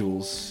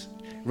individuals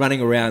running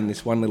around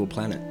this one little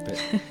planet. But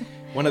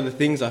one of the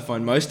things I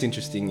find most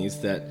interesting is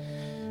that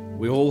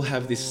we all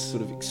have this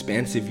sort of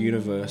expansive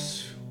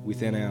universe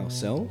within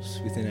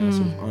ourselves, within our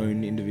sort of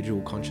own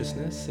individual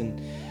consciousness.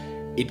 And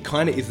it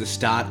kind of is the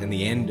start and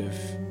the end of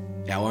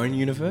our own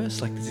universe.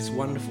 Like there's this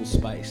wonderful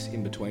space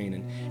in between,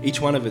 and each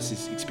one of us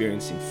is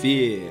experiencing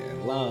fear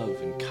and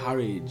love and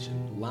courage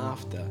and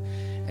laughter,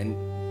 and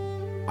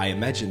I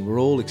imagine we're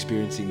all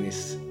experiencing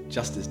this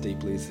just as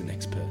deeply as the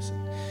next person.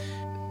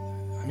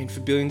 I mean, for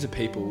billions of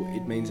people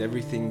it means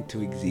everything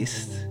to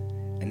exist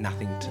and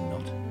nothing to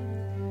not,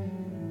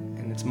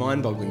 and it's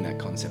mind-boggling, that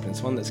concept, and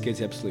it's one that scares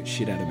the absolute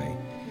shit out of me.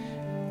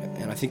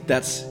 And I think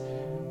that's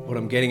what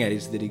I'm getting at,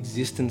 is that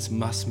existence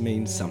must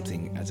mean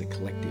something as a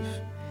collective.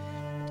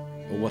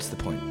 Well, what's the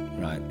point,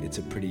 right? It's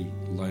a pretty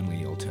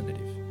lonely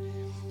alternative.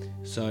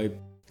 So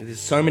there's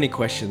so many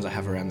questions I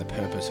have around the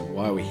purpose of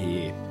why we're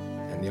here,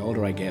 and the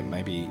older I get,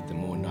 maybe the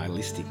more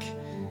nihilistic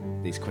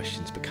these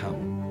questions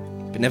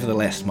become. But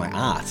nevertheless, my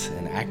art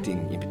and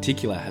acting in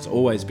particular has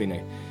always been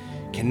a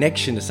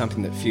connection to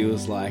something that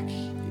feels like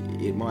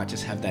it might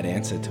just have that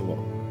answer to what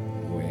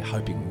we're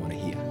hoping we want to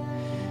hear.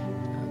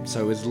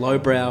 So as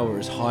lowbrow or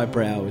as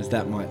highbrow as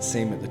that might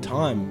seem at the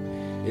time,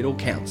 it all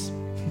counts.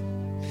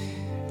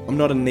 I'm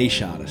not a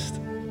niche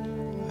artist.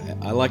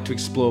 I like to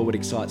explore what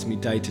excites me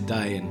day to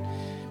day and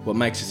what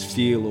makes us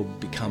feel or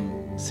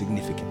become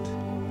significant.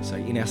 So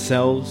in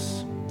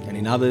ourselves and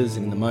in others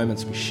and in the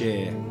moments we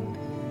share.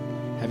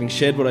 Having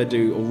shared what I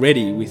do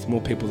already with more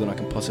people than I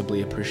can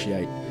possibly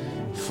appreciate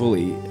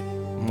fully,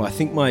 I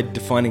think my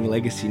defining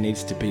legacy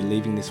needs to be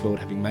leaving this world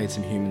having made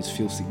some humans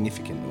feel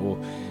significant, or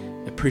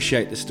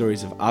appreciate the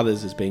stories of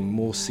others as being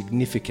more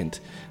significant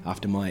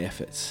after my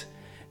efforts.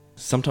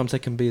 Sometimes they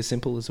can be as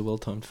simple as a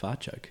well-timed fart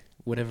joke,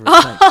 whatever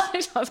it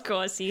takes. Of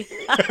course, you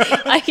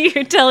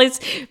tell this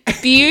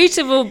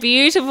beautiful,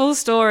 beautiful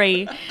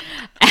story.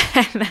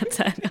 And that's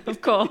it,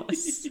 of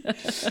course.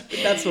 But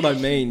that's what I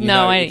mean.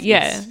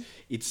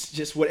 It's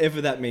just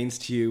whatever that means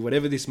to you,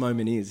 whatever this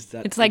moment is.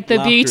 It's like the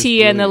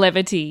beauty and the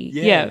levity.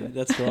 Yeah,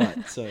 that's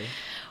right. So,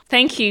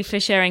 thank you for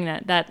sharing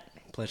that.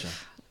 Pleasure.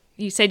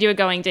 You said you were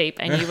going deep,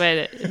 and you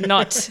were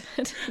not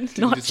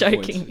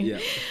joking.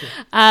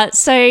 Yeah.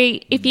 So,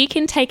 if you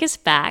can take us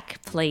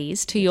back,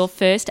 please, to your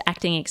first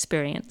acting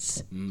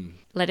experience.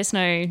 Let us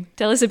know.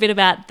 Tell us a bit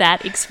about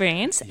that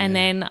experience, and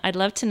then I'd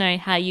love to know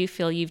how you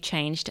feel you've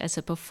changed as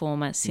a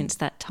performer since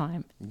that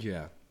time.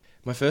 Yeah.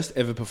 My first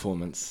ever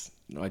performance,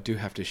 I do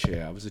have to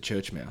share, I was a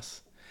church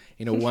mouse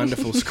in a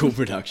wonderful school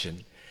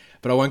production.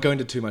 But I won't go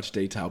into too much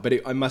detail.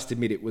 But I must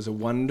admit, it was a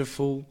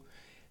wonderful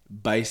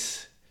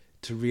base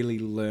to really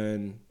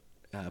learn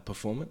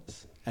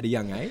performance at a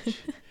young age.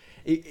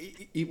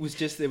 It was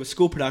just, there were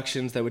school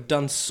productions, they were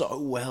done so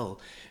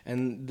well,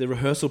 and the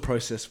rehearsal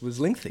process was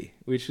lengthy,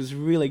 which was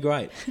really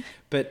great.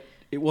 But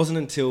it wasn't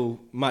until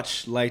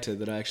much later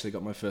that I actually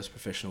got my first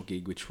professional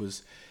gig, which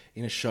was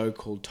in a show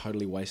called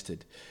Totally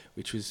Wasted,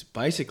 which was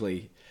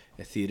basically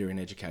a theatre and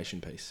education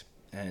piece.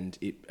 And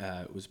it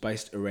was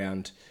based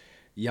around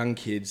young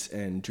kids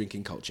and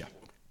drinking culture.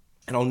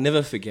 And I'll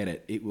never forget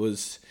it.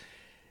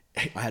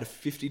 I had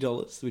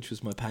 $50, which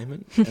was my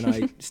payment, and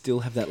I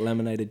still have that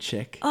laminated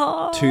check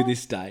to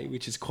this day,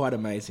 which is quite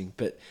amazing.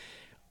 But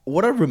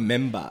what I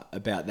remember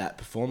about that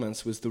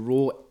performance was the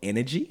raw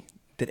energy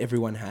that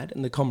everyone had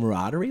and the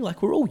camaraderie.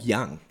 Like, we're all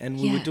young and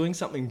we were doing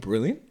something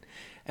brilliant,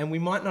 and we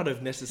might not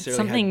have necessarily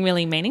something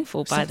really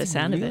meaningful by the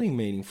sound of it. Really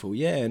meaningful,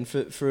 yeah. And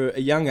for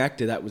a young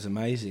actor, that was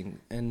amazing.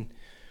 And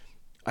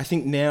I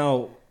think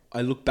now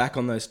I look back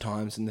on those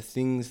times and the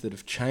things that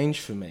have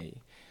changed for me.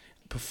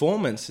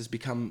 Performance has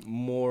become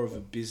more of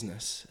a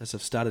business as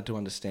I've started to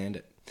understand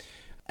it.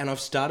 And I've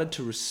started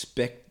to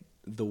respect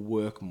the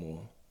work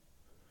more.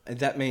 And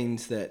that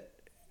means that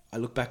I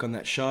look back on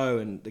that show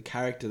and the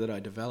character that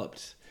I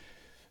developed,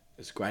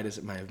 as great as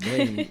it may have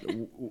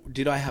been,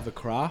 did I have a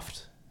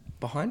craft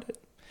behind it?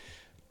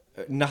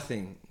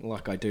 Nothing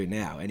like I do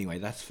now, anyway,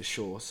 that's for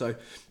sure. So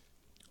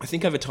I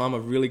think over time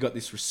I've really got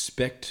this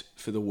respect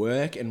for the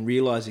work and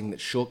realising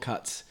that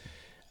shortcuts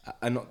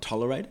are not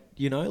tolerated,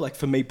 like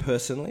for me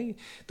personally,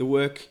 the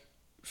work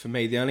for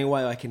me, the only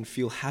way I can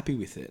feel happy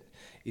with it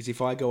is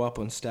if I go up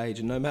on stage,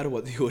 and no matter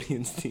what the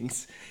audience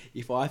thinks,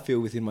 if I feel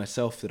within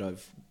myself that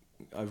I've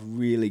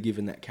really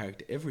given that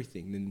character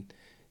everything,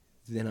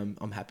 then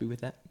I'm happy with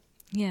that.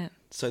 Yeah.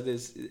 So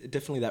there's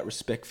definitely that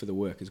respect for the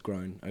work has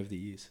grown over the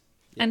years.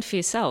 Yeah. And for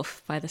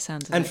yourself, by the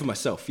sounds of it. And for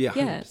myself,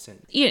 100%.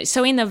 Yeah.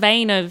 So in the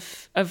vein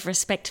of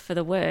respect for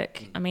the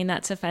work, I mean,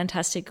 that's a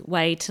fantastic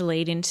way to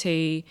lead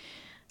into,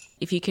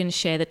 if you can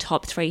share the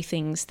top 3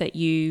 things that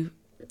you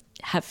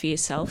have for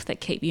yourself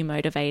that keep you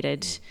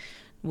motivated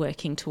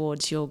working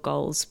towards your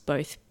goals,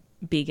 both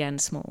big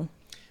and small.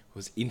 It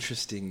was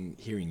interesting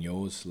hearing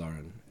yours,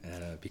 Lauren,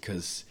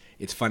 because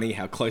it's funny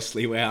how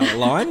closely we are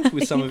aligned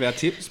with some of our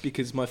tips,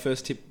 because my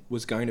first tip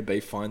was going to be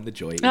find the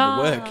joy in the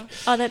work.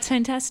 Oh, that's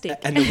fantastic.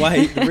 And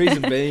the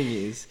reason being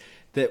is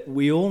that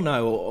we all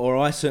know, or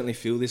I certainly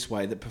feel this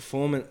way, that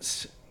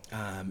performance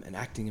and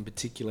acting in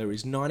particular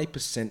is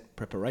 90%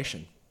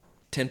 preparation.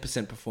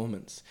 10%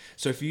 performance.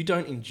 So if you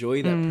don't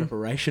enjoy that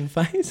preparation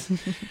phase,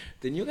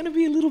 then you're going to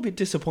be a little bit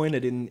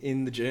disappointed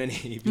in the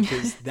journey,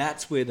 because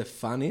that's where the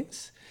fun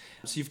is.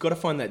 So you've got to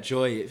find that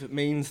joy. If it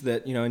means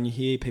that, and you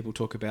hear people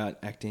talk about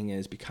acting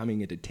as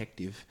becoming a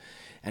detective,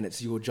 and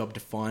it's your job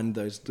to find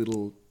those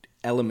little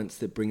elements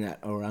that bring that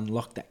or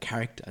unlock that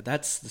character,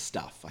 that's the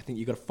stuff. I think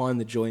you've got to find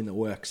the joy in the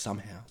work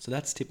somehow. So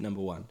that's tip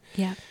number 1.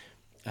 Yeah.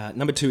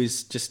 Number 2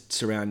 is just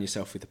surround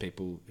yourself with the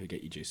people who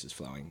get your juices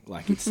flowing.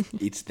 Like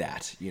it's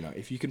that,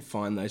 if you can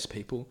find those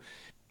people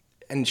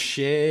and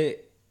share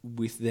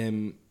with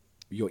them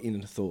your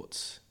inner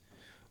thoughts,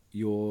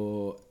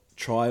 your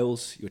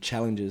trials, your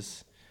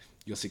challenges,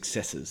 your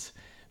successes.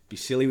 Be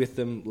silly with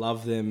them,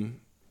 love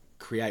them,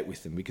 create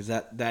with them, because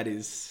that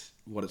is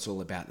what it's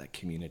all about, that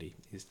community.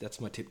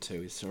 That's my tip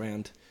 2, is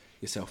surround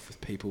yourself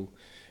with people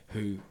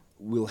who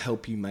will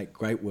help you make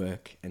great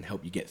work and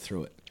help you get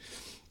through it.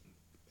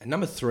 And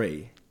number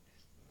 3,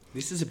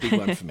 this is a big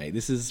one for me.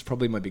 This is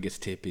probably my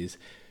biggest tip, is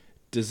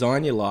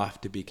design your life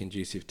to be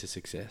conducive to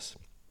success.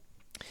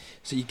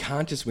 So you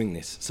can't just wing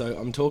this. So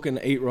I'm talking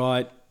eat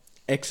right,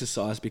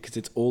 exercise, because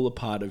it's all a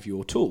part of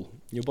your tool,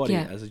 your body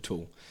as a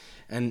tool.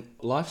 And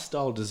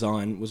lifestyle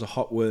design was a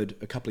hot word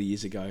a couple of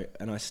years ago,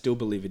 and I still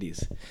believe it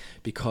is,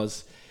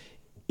 because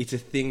it's a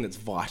thing that's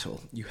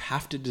vital. You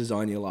have to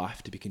design your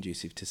life to be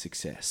conducive to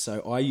success.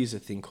 So I use a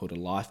thing called a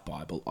life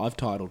Bible. I've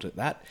titled it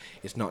that.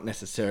 It's not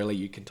necessarily,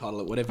 you can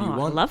title it whatever you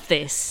want. I love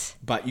this.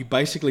 But you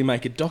basically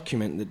make a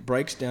document that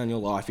breaks down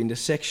your life into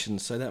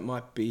sections. So that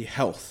might be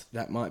health,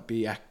 that might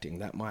be acting,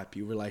 that might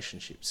be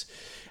relationships.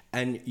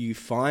 And you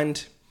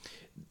find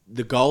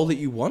the goal that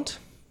you want,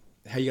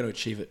 how you're going to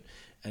achieve it,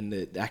 and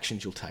the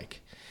actions you'll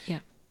take. Yeah.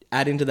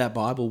 Add into that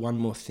Bible one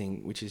more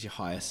thing, which is your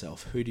higher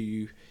self. Who do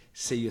you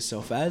see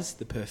yourself as?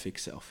 The perfect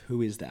self.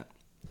 Who is that?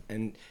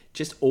 And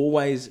just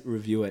always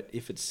review it.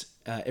 If it's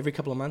every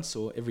couple of months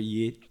or every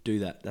year, do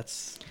that.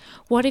 That's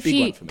what if big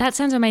you? one for me. That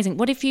sounds amazing.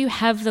 What if you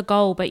have the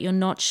goal but you're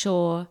not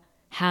sure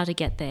how to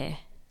get there?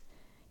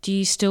 Do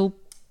you still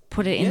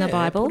put it in the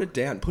Bible? Put it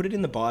down. Put it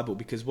in the Bible,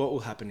 because what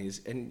will happen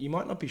is, and you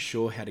might not be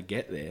sure how to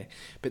get there,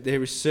 but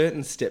there are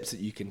certain steps that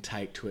you can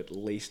take to at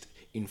least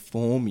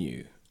inform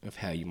you of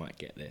how you might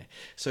get there.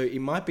 So it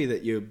might be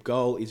that your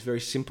goal is very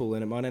simple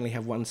and it might only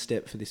have one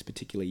step for this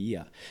particular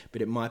year,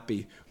 but it might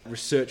be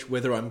research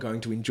whether I'm going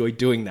to enjoy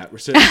doing that,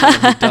 research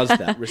someone who does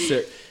that,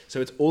 research.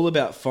 So it's all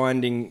about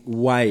finding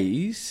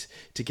ways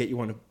to get you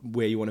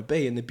where you want to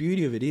be. And the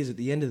beauty of it is, at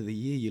the end of the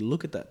year, you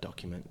look at that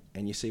document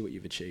and you see what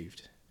you've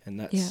achieved. And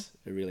that's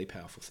a really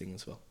powerful thing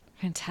as well.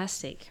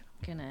 Fantastic.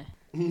 I'm going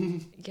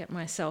to get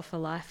myself a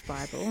life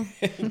Bible.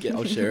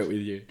 I'll share it with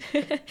you.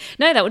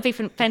 No, that would be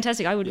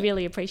fantastic. I would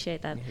really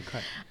appreciate that. Yeah,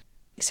 great.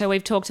 So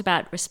we've talked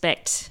about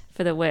respect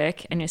for the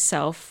work and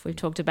yourself. We've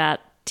talked about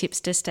tips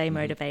to stay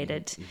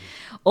motivated.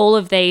 Mm-hmm. All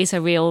of these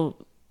are real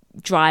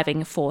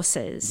driving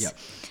forces.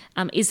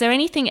 Yep. Is there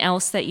anything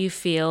else that you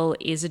feel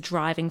is a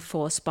driving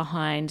force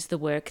behind the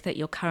work that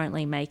you're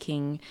currently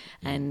making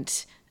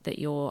and that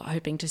you're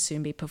hoping to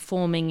soon be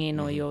performing in,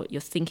 or you're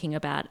thinking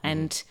about,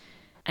 and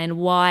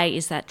why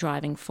is that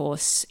driving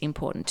force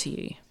important to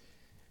you?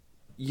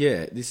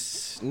 Yeah,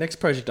 this next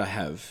project I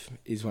have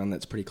is one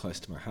that's pretty close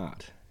to my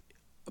heart.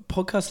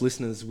 Podcast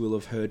listeners will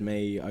have heard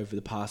me over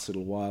the past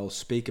little while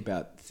speak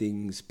about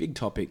things, big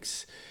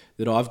topics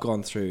that I've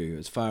gone through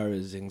as far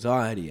as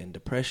anxiety and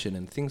depression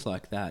and things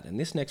like that. And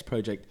this next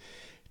project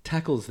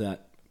tackles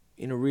that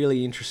in a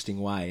really interesting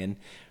way. And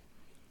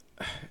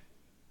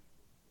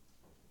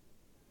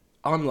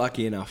I'm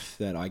lucky enough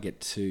that I have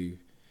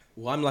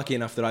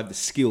the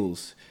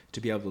skills to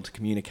be able to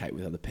communicate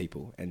with other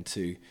people and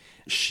to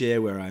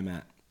share where I'm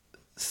at.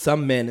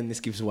 Some men, and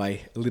this gives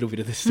away a little bit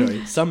of the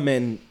story, some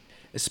men,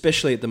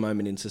 especially at the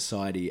moment in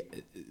society,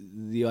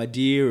 the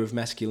idea of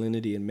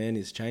masculinity in men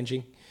is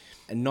changing,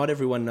 and not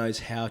everyone knows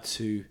how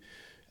to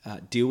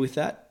deal with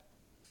that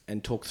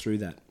and talk through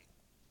that.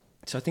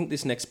 So I think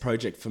this next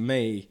project for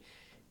me,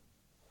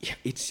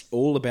 it's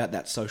all about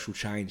that social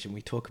change, and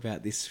we talk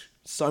about this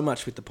so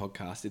much with the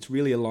podcast. It's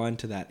really aligned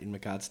to that in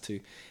regards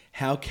to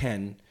how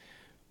can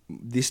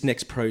this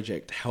next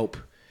project help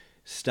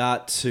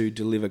start to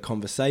deliver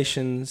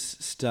conversations,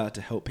 start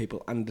to help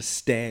people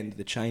understand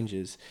the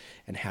changes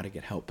and how to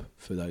get help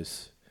for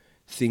those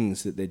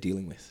things that they're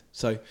dealing with.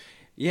 So,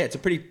 yeah, it's a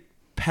pretty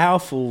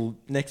powerful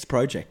next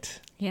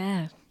project.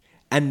 Yeah.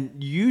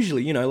 And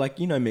usually,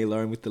 me,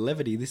 Lauren, with the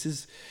levity,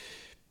 there's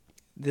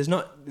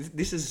no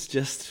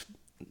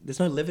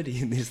levity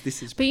in this.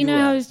 This is pure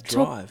I was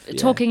drive.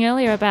 talking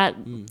earlier about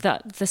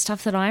the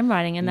stuff that I'm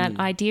writing, and that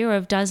idea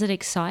of, does it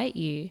excite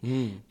you?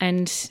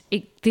 And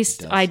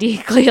this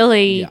idea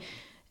clearly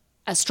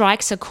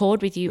strikes a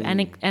chord with you,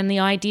 and the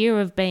idea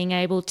of being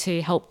able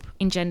to help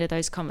engender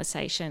those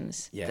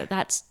conversations. Yeah.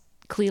 That's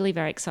clearly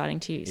very exciting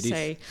to you. It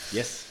is.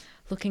 Yes.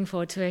 Looking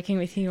forward to working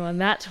with you on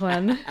that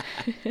one.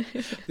 I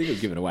think we've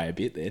given away a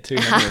bit there too.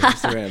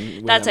 Just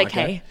around that's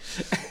okay.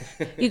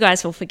 You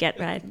guys will forget,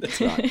 right?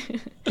 That's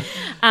right.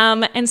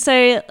 And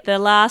so the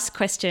last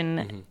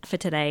question for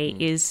today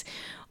is,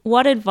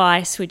 what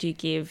advice would you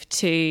give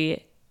to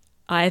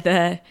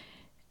either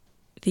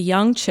the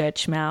young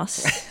church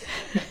mouse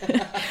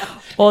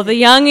or the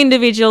young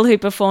individual who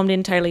performed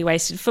in Totally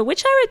Wasted, for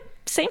which I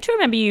seem to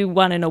remember you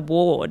won an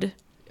award?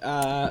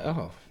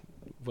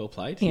 Well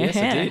played. Yeah, yes,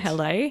 I did.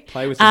 Hello.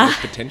 Play with the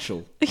most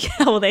potential. Yeah,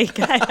 well, there you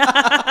go.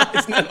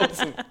 Isn't that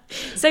awesome?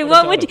 So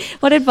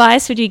what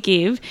advice would you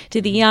give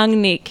to the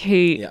young Nick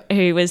who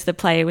was the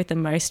player with the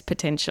most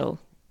potential?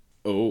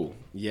 Oh,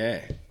 yeah.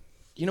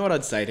 You know what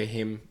I'd say to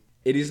him?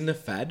 It isn't a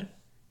fad.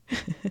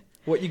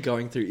 What you're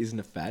going through isn't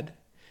a fad.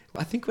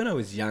 I think when I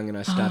was young and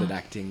I started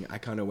acting, I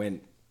kind of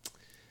went,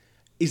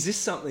 is this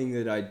something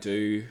that I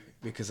do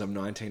because I'm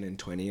 19 and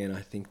 20 and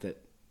I think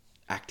that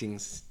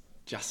acting's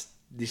just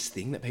this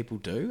thing that people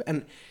do?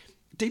 And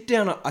deep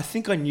down, I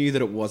think I knew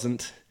that it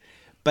wasn't,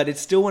 but it's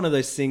still one of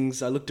those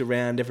things. I looked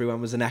around, everyone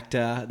was an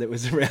actor that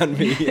was around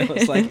me. I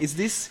was like, is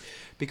this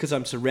because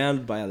I'm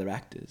surrounded by other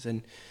actors?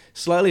 And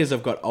slowly as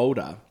I've got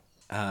older,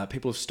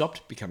 people have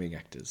stopped becoming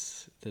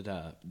actors that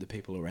are the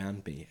people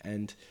around me.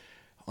 And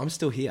I'm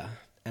still here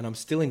and I'm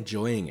still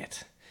enjoying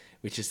it,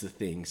 which is the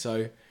thing.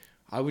 So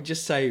I would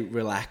just say,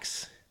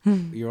 relax.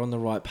 You're on the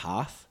right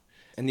path.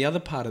 And the other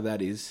part of that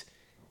is,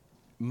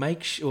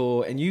 make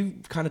sure, and you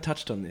kind of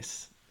touched on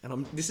this,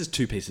 and this is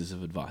two pieces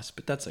of advice,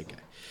 but that's okay.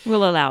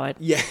 We'll allow it.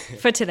 Yeah.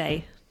 For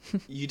today.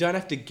 you don't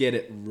have to get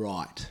it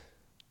right.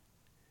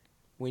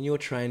 When you're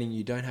training,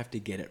 you don't have to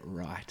get it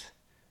right.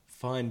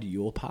 Find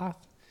your path.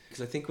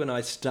 Because I think when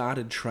I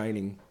started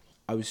training,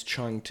 I was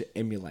trying to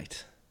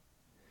emulate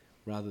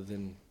rather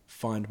than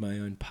find my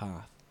own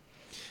path.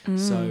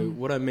 So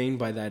what I mean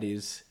by that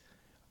is,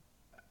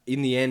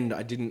 in the end,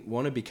 I didn't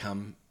want to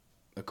become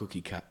a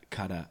cookie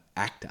cutter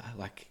actor,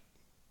 like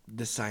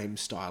the same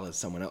style as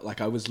someone else. Like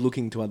I was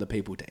looking to other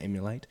people to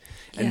emulate,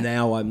 and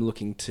now I'm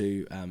looking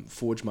to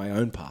forge my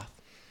own path.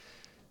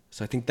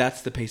 So I think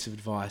that's the piece of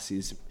advice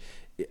is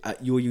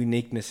your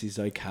uniqueness is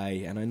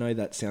okay. And I know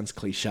that sounds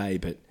cliche,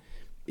 but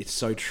it's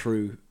so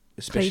true.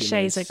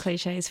 Cliches are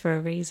cliches for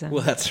a reason.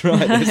 Well, that's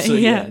right. That's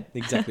yeah,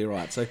 exactly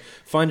right. So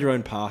find your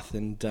own path,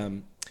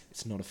 and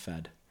it's not a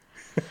fad.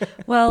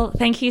 Well,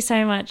 thank you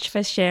so much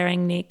for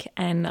sharing, Nick.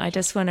 And I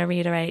just want to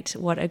reiterate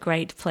what a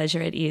great pleasure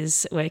it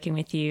is working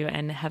with you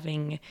and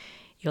having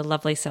your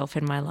lovely self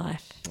in my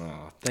life.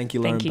 Oh, thank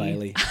you, Lauren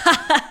Bailey.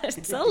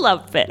 It's a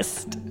love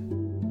fest.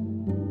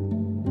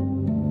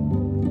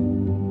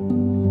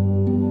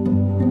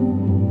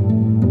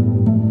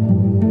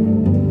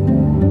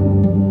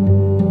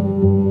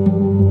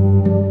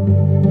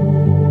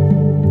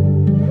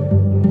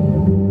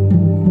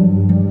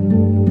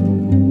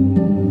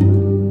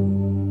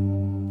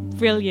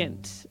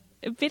 Brilliant.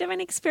 A bit of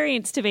an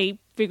experience to be,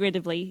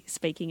 figuratively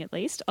speaking at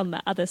least, on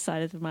the other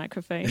side of the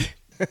microphone.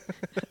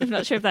 I'm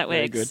not sure if that works.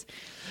 Very good.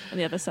 On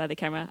the other side of the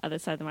camera, other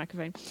side of the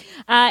microphone.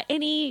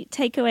 Any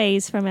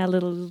takeaways from our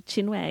little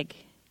chinwag,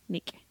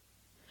 Nick?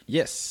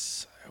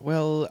 Yes.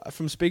 Well,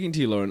 from speaking to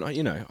you, Lauren,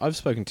 I've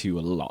spoken to you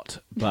a lot,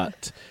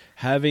 but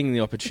having the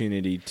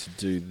opportunity to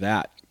do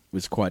that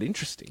was quite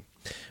interesting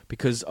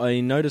because I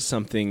noticed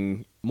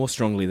something more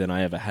strongly than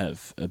I ever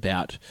have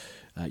about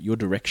your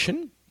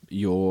direction,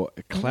 your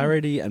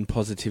clarity and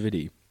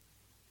positivity.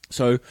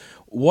 So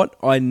what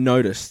I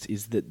noticed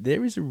is that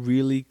there is a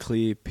really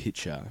clear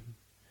picture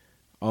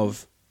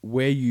of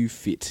where you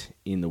fit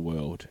in the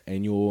world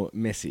and your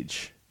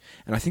message.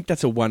 And I think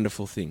that's a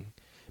wonderful thing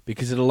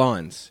because it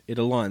aligns. It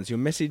aligns. Your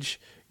message,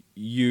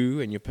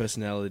 you and your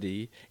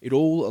personality, it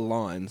all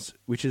aligns,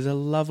 which is a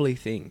lovely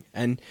thing.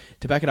 And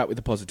to back it up with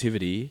the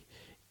positivity,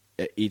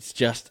 it's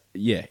just,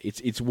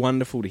 it's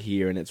wonderful to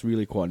hear and it's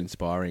really quite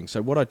inspiring.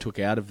 So what I took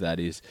out of that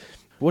is,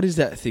 what is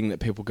that thing that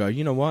people go,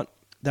 you know what,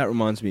 that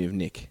reminds me of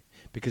Nick?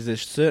 Because there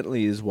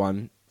certainly is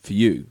one for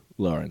you,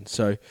 Lauren.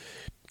 So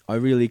I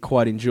really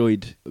quite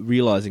enjoyed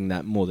realising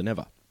that more than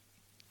ever.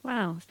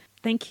 Wow.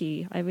 Thank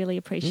you. I really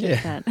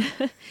appreciate that.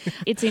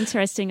 It's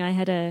interesting. I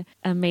had a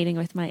meeting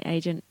with my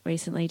agent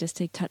recently just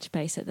to touch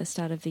base at the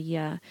start of the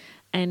year.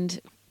 And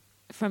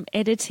from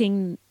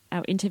editing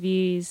our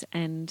interviews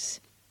and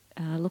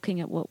looking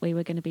at what we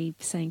were going to be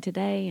saying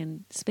today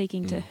and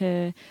speaking to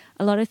her,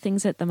 a lot of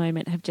things at the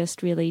moment have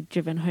just really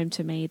driven home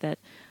to me that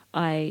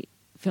I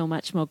feel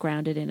much more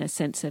grounded in a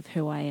sense of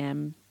who I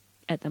am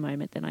at the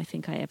moment than I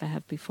think I ever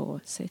have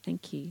before. So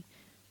thank you.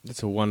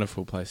 It's a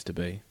wonderful place to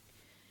be.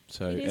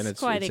 So it's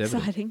quite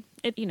exciting.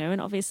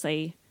 And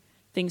obviously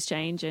things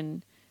change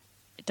and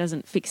it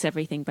doesn't fix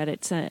everything, but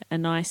it's a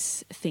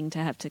nice thing to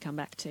have to come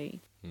back to.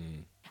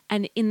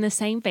 And in the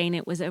same vein,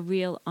 it was a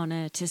real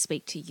honour to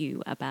speak to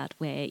you about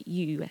where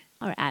you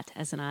are at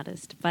as an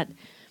artist, but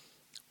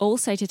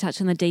also to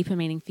touch on the deeper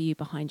meaning for you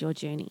behind your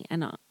journey.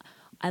 And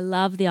I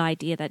love the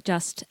idea that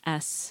just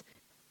as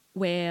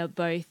we're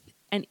both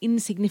an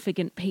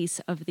insignificant piece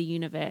of the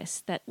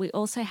universe, that we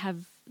also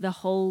have the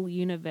whole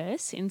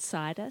universe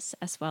inside us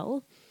as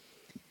well.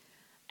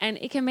 And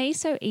it can be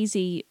so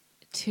easy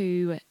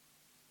to,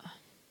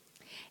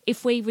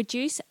 if we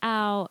reduce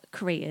our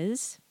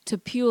careers to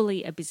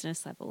purely a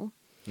business level,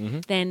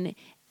 then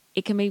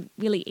it can be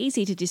really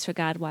easy to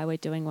disregard why we're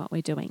doing what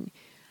we're doing.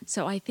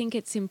 So I think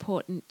it's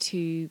important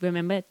to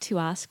remember to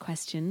ask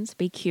questions,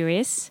 be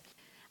curious,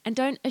 and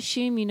don't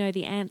assume you know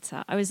the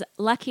answer. I was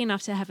lucky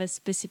enough to have a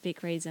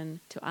specific reason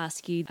to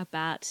ask you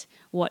about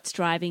what's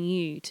driving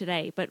you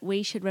today, but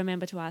we should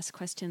remember to ask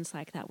questions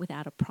like that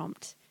without a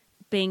prompt.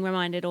 Being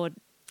reminded or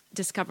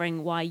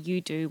discovering why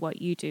you do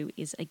what you do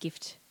is a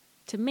gift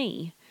to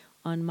me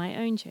on my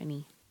own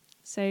journey.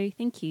 So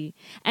thank you.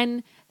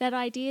 And that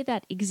idea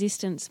that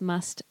existence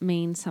must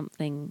mean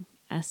something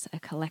as a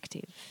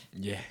collective.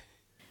 Yeah.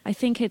 I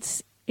think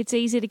it's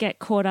easy to get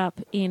caught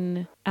up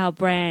in our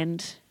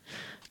brand,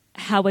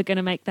 how we're going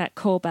to make that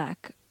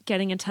callback,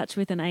 getting in touch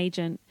with an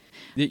agent.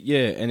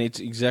 Yeah, and it's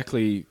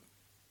exactly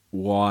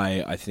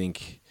why I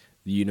think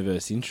the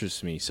universe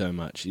interests me so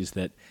much, is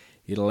that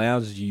it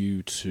allows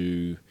you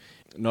to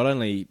not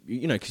only,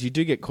 because you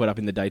do get caught up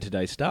in the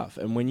day-to-day stuff,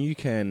 and when you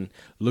can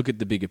look at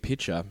the bigger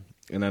picture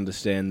and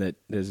understand that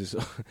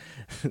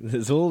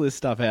there's all this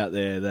stuff out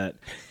there that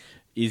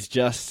is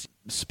just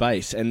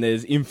space and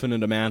there's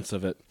infinite amounts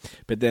of it,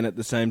 but then at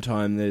the same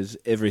time there's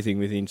everything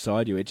within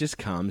inside you. It just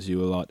calms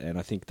you a lot, and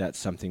I think that's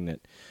something that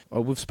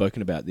we've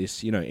spoken about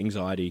this,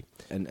 anxiety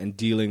and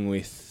dealing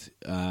with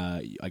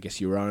I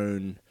guess your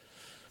own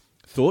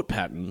thought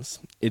patterns.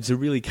 It's a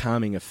really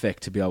calming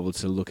effect to be able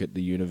to look at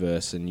the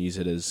universe and use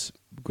it as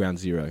ground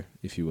zero,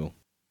 if you will.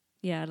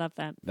 Yeah, I love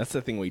that. That's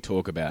the thing we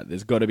talk about.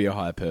 There's got to be a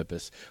higher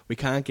purpose. We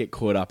can't get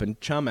caught up. And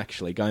Chum,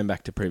 actually, going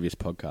back to previous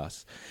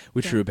podcasts,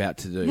 which we're about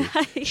to do,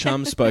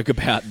 Chum spoke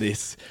about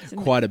this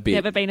quite a bit.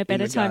 Never been a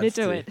better time to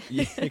do it.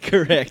 Yeah,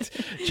 correct.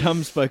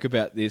 Chum spoke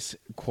about this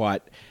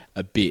quite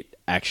a bit,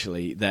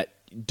 actually, that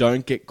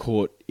don't get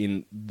caught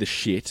in the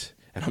shit.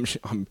 And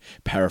I'm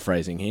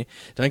paraphrasing here.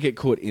 Don't get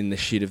caught in the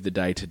shit of the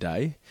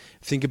day-to-day.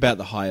 Think about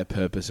the higher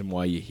purpose and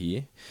why you're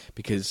here.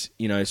 Because,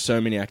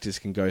 so many actors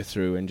can go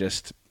through and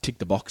just tick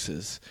the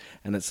boxes.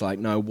 And it's like,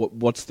 no,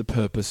 what's the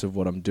purpose of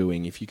what I'm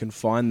doing? If you can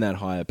find that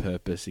higher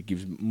purpose, it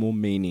gives more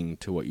meaning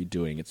to what you're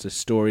doing. It's the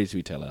stories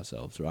we tell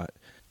ourselves, right?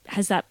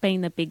 Has that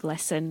been the big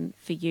lesson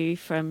for you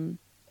from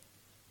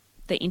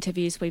the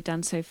interviews we've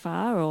done so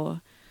far?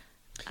 Or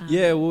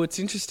Yeah, well, it's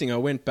interesting. I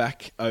went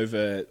back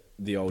over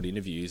the old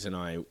interviews and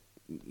I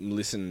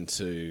listen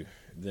to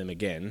them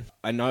again.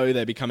 I know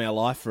they become our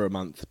life for a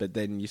month, but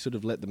then you sort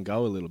of let them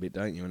go a little bit,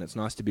 don't you? And it's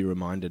nice to be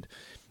reminded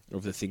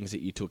of the things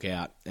that you took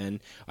out.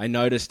 And I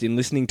noticed in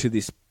listening to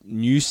this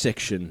new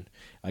section,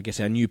 I guess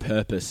our new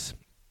purpose,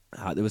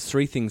 there was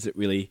 3 things that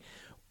really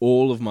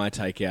all of my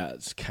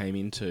takeouts came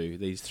into,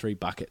 these 3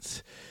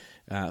 buckets.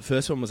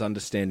 First one was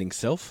understanding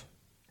self.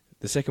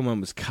 The second one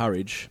was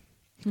courage.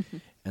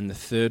 And the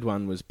third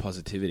one was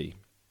positivity.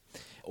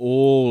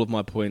 All of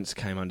my points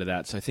came under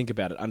that. So think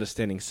about it.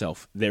 Understanding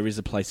self. There is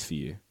a place for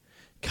you.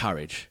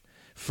 Courage.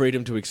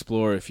 Freedom to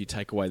explore if you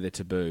take away the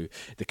taboo.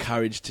 The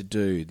courage to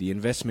do. The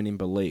investment in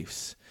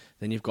beliefs.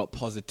 Then you've got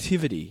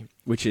positivity,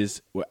 which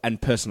is,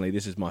 and personally,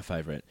 this is my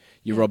favourite.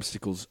 Your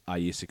obstacles are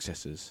your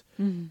successes.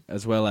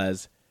 As well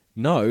as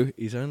no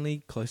is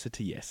only closer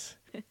to yes.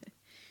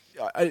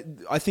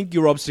 I think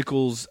your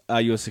obstacles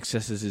are your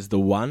successes is the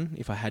one.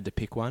 If I had to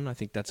pick one, I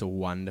think that's a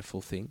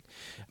wonderful thing.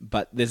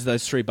 But there's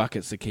those 3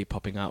 buckets that keep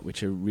popping up,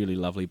 which are really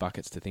lovely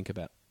buckets to think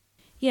about.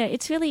 Yeah,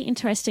 it's really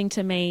interesting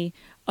to me.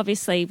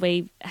 Obviously,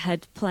 we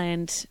had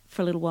planned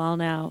for a little while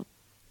now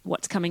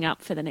what's coming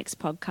up for the next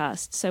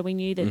podcast. So we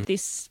knew that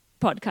this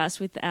podcast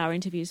with our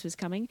interviews was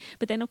coming.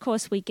 But then, of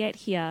course, we get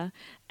here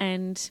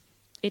and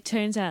it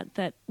turns out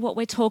that what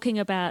we're talking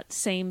about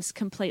seems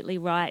completely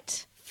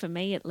right, for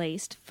me at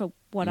least, for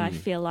what I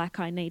feel like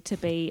I need to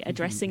be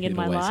addressing in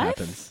my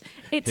life.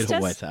 It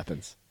always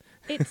happens.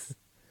 It's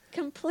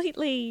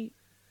completely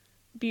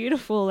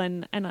beautiful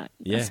and I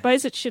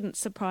suppose it shouldn't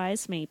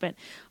surprise me, but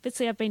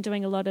obviously I've been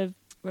doing a lot of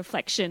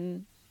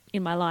reflection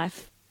in my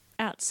life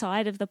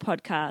outside of the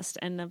podcast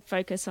and a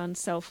focus on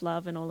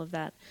self-love and all of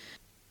that.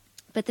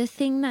 But the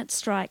thing that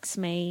strikes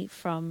me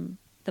from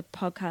the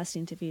podcast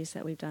interviews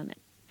that we've done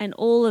and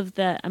all of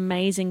the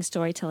amazing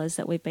storytellers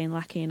that we've been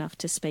lucky enough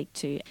to speak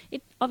to,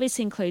 it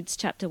obviously includes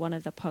chapter 1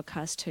 of the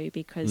podcast too,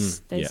 because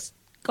there's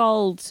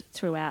gold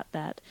throughout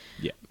that.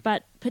 Yeah.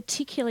 But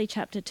particularly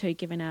chapter 2,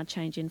 given our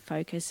change in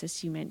focus,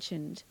 as you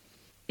mentioned,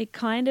 it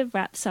kind of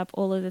wraps up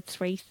all of the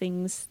 3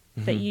 things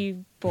that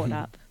you brought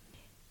up,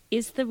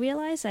 is the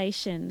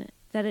realization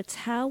that it's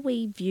how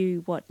we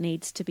view what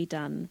needs to be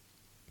done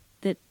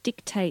that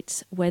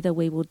dictates whether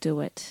we will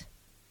do it.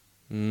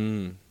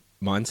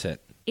 Mindset.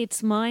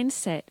 It's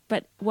mindset,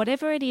 but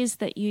whatever it is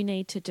that you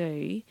need to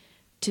do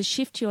to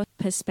shift your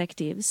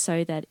perspective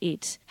so that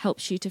it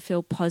helps you to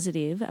feel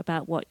positive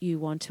about what you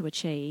want to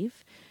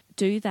achieve,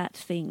 do that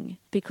thing,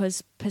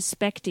 because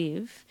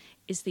perspective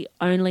is the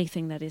only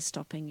thing that is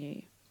stopping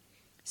you.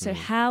 So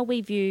how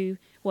we view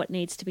what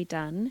needs to be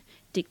done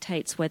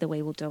dictates whether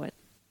we will do it.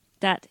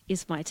 That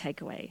is my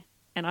takeaway.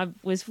 And I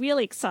was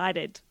really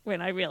excited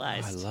when I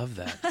realised. I love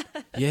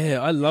that.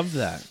 Yeah, I love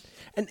that.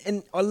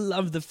 And I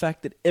love the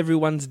fact that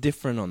everyone's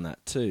different on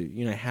that too.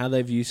 You know, how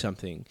they view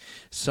something.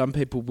 Some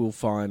people will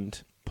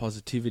find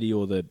positivity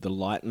or the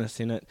lightness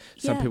in it.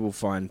 Some people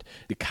find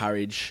the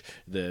courage,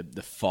 the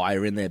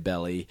fire in their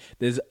belly.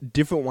 There's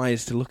different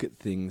ways to look at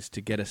things to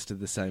get us to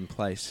the same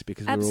place.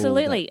 Because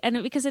absolutely.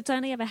 And because it's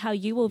only ever how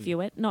you will view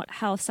it, not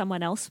how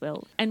someone else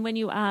will. And when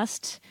you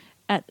asked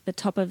at the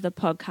top of the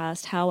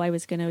podcast how I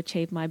was going to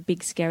achieve my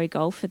big scary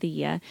goal for the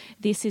year,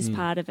 this is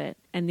part of it.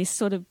 And this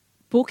sort of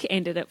book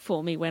ended it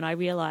for me when I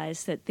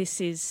realised that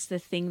this is the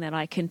thing that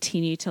I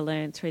continue to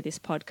learn through this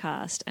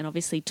podcast, and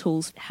obviously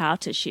tools how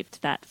to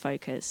shift that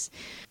focus,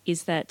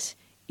 is that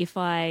if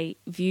I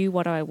view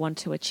what I want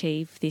to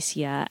achieve this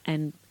year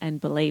and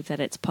believe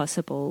that it's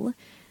possible,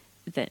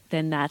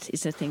 then that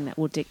is the thing that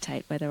will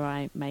dictate whether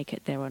I make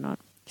it there or not.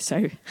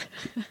 So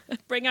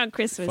bring on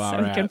Christmas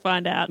we can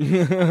find out.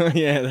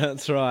 Yeah,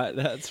 that's right.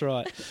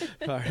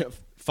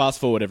 Fast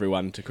forward,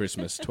 everyone, to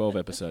Christmas, 12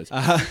 episodes.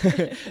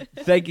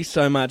 Thank you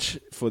so much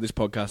for this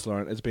podcast,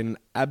 Lauren. It's been an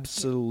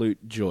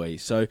absolute joy.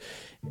 So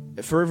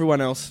for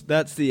everyone else,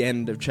 that's the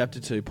end of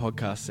Chapter 2,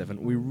 Podcast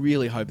 7. We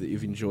really hope that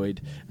you've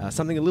enjoyed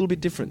something a little bit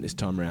different this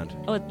time around.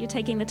 Or you're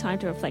taking the time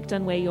to reflect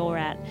on where you're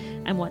at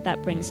and what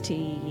that brings to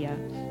your year.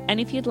 And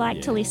if you'd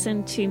like to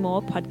listen to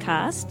more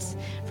podcasts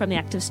from the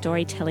Active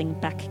Storytelling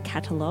back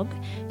catalogue,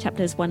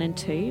 Chapters 1 and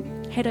 2,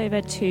 head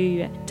over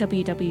to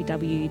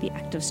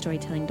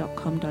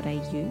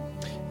www.theactivestorytelling.com.au review.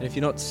 And if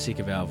you're not sick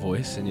of our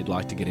voice and you'd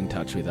like to get in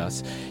touch with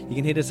us, you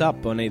can hit us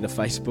up on either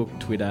Facebook,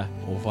 Twitter,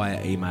 or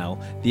via email,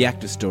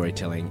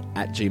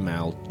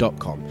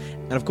 theactofstorytelling@gmail.com.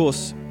 And of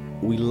course,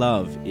 we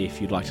love if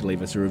you'd like to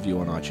leave us a review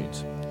on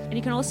iTunes. And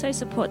you can also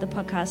support the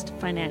podcast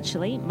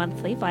financially,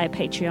 monthly, via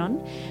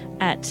Patreon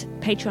at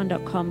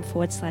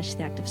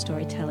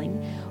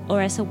patreon.com/theactofstorytelling,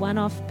 or as a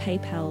one-off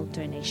PayPal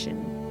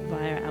donation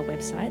via our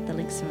website. The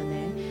links are on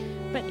there.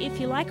 But if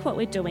you like what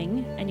we're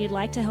doing and you'd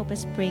like to help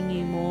us bring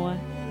you more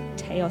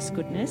chaos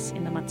goodness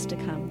in the months to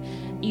come,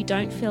 you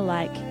don't feel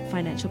like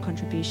financial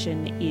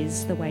contribution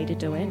is the way to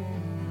do it,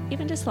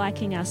 even just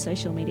liking our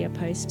social media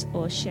posts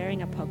or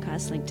sharing a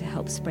podcast link to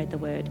help spread the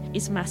word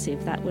is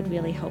massive. That would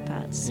really help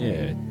out. So,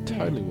 yeah,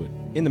 totally would.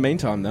 In the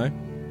meantime, though,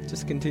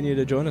 just continue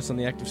to join us on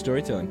The Act of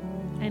Storytelling.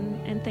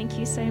 And thank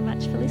you so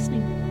much for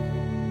listening.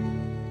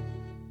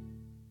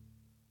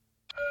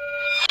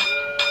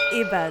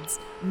 Earbuds,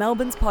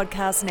 Melbourne's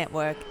podcast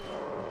network.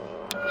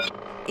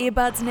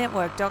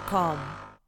 earbudsnetwork.com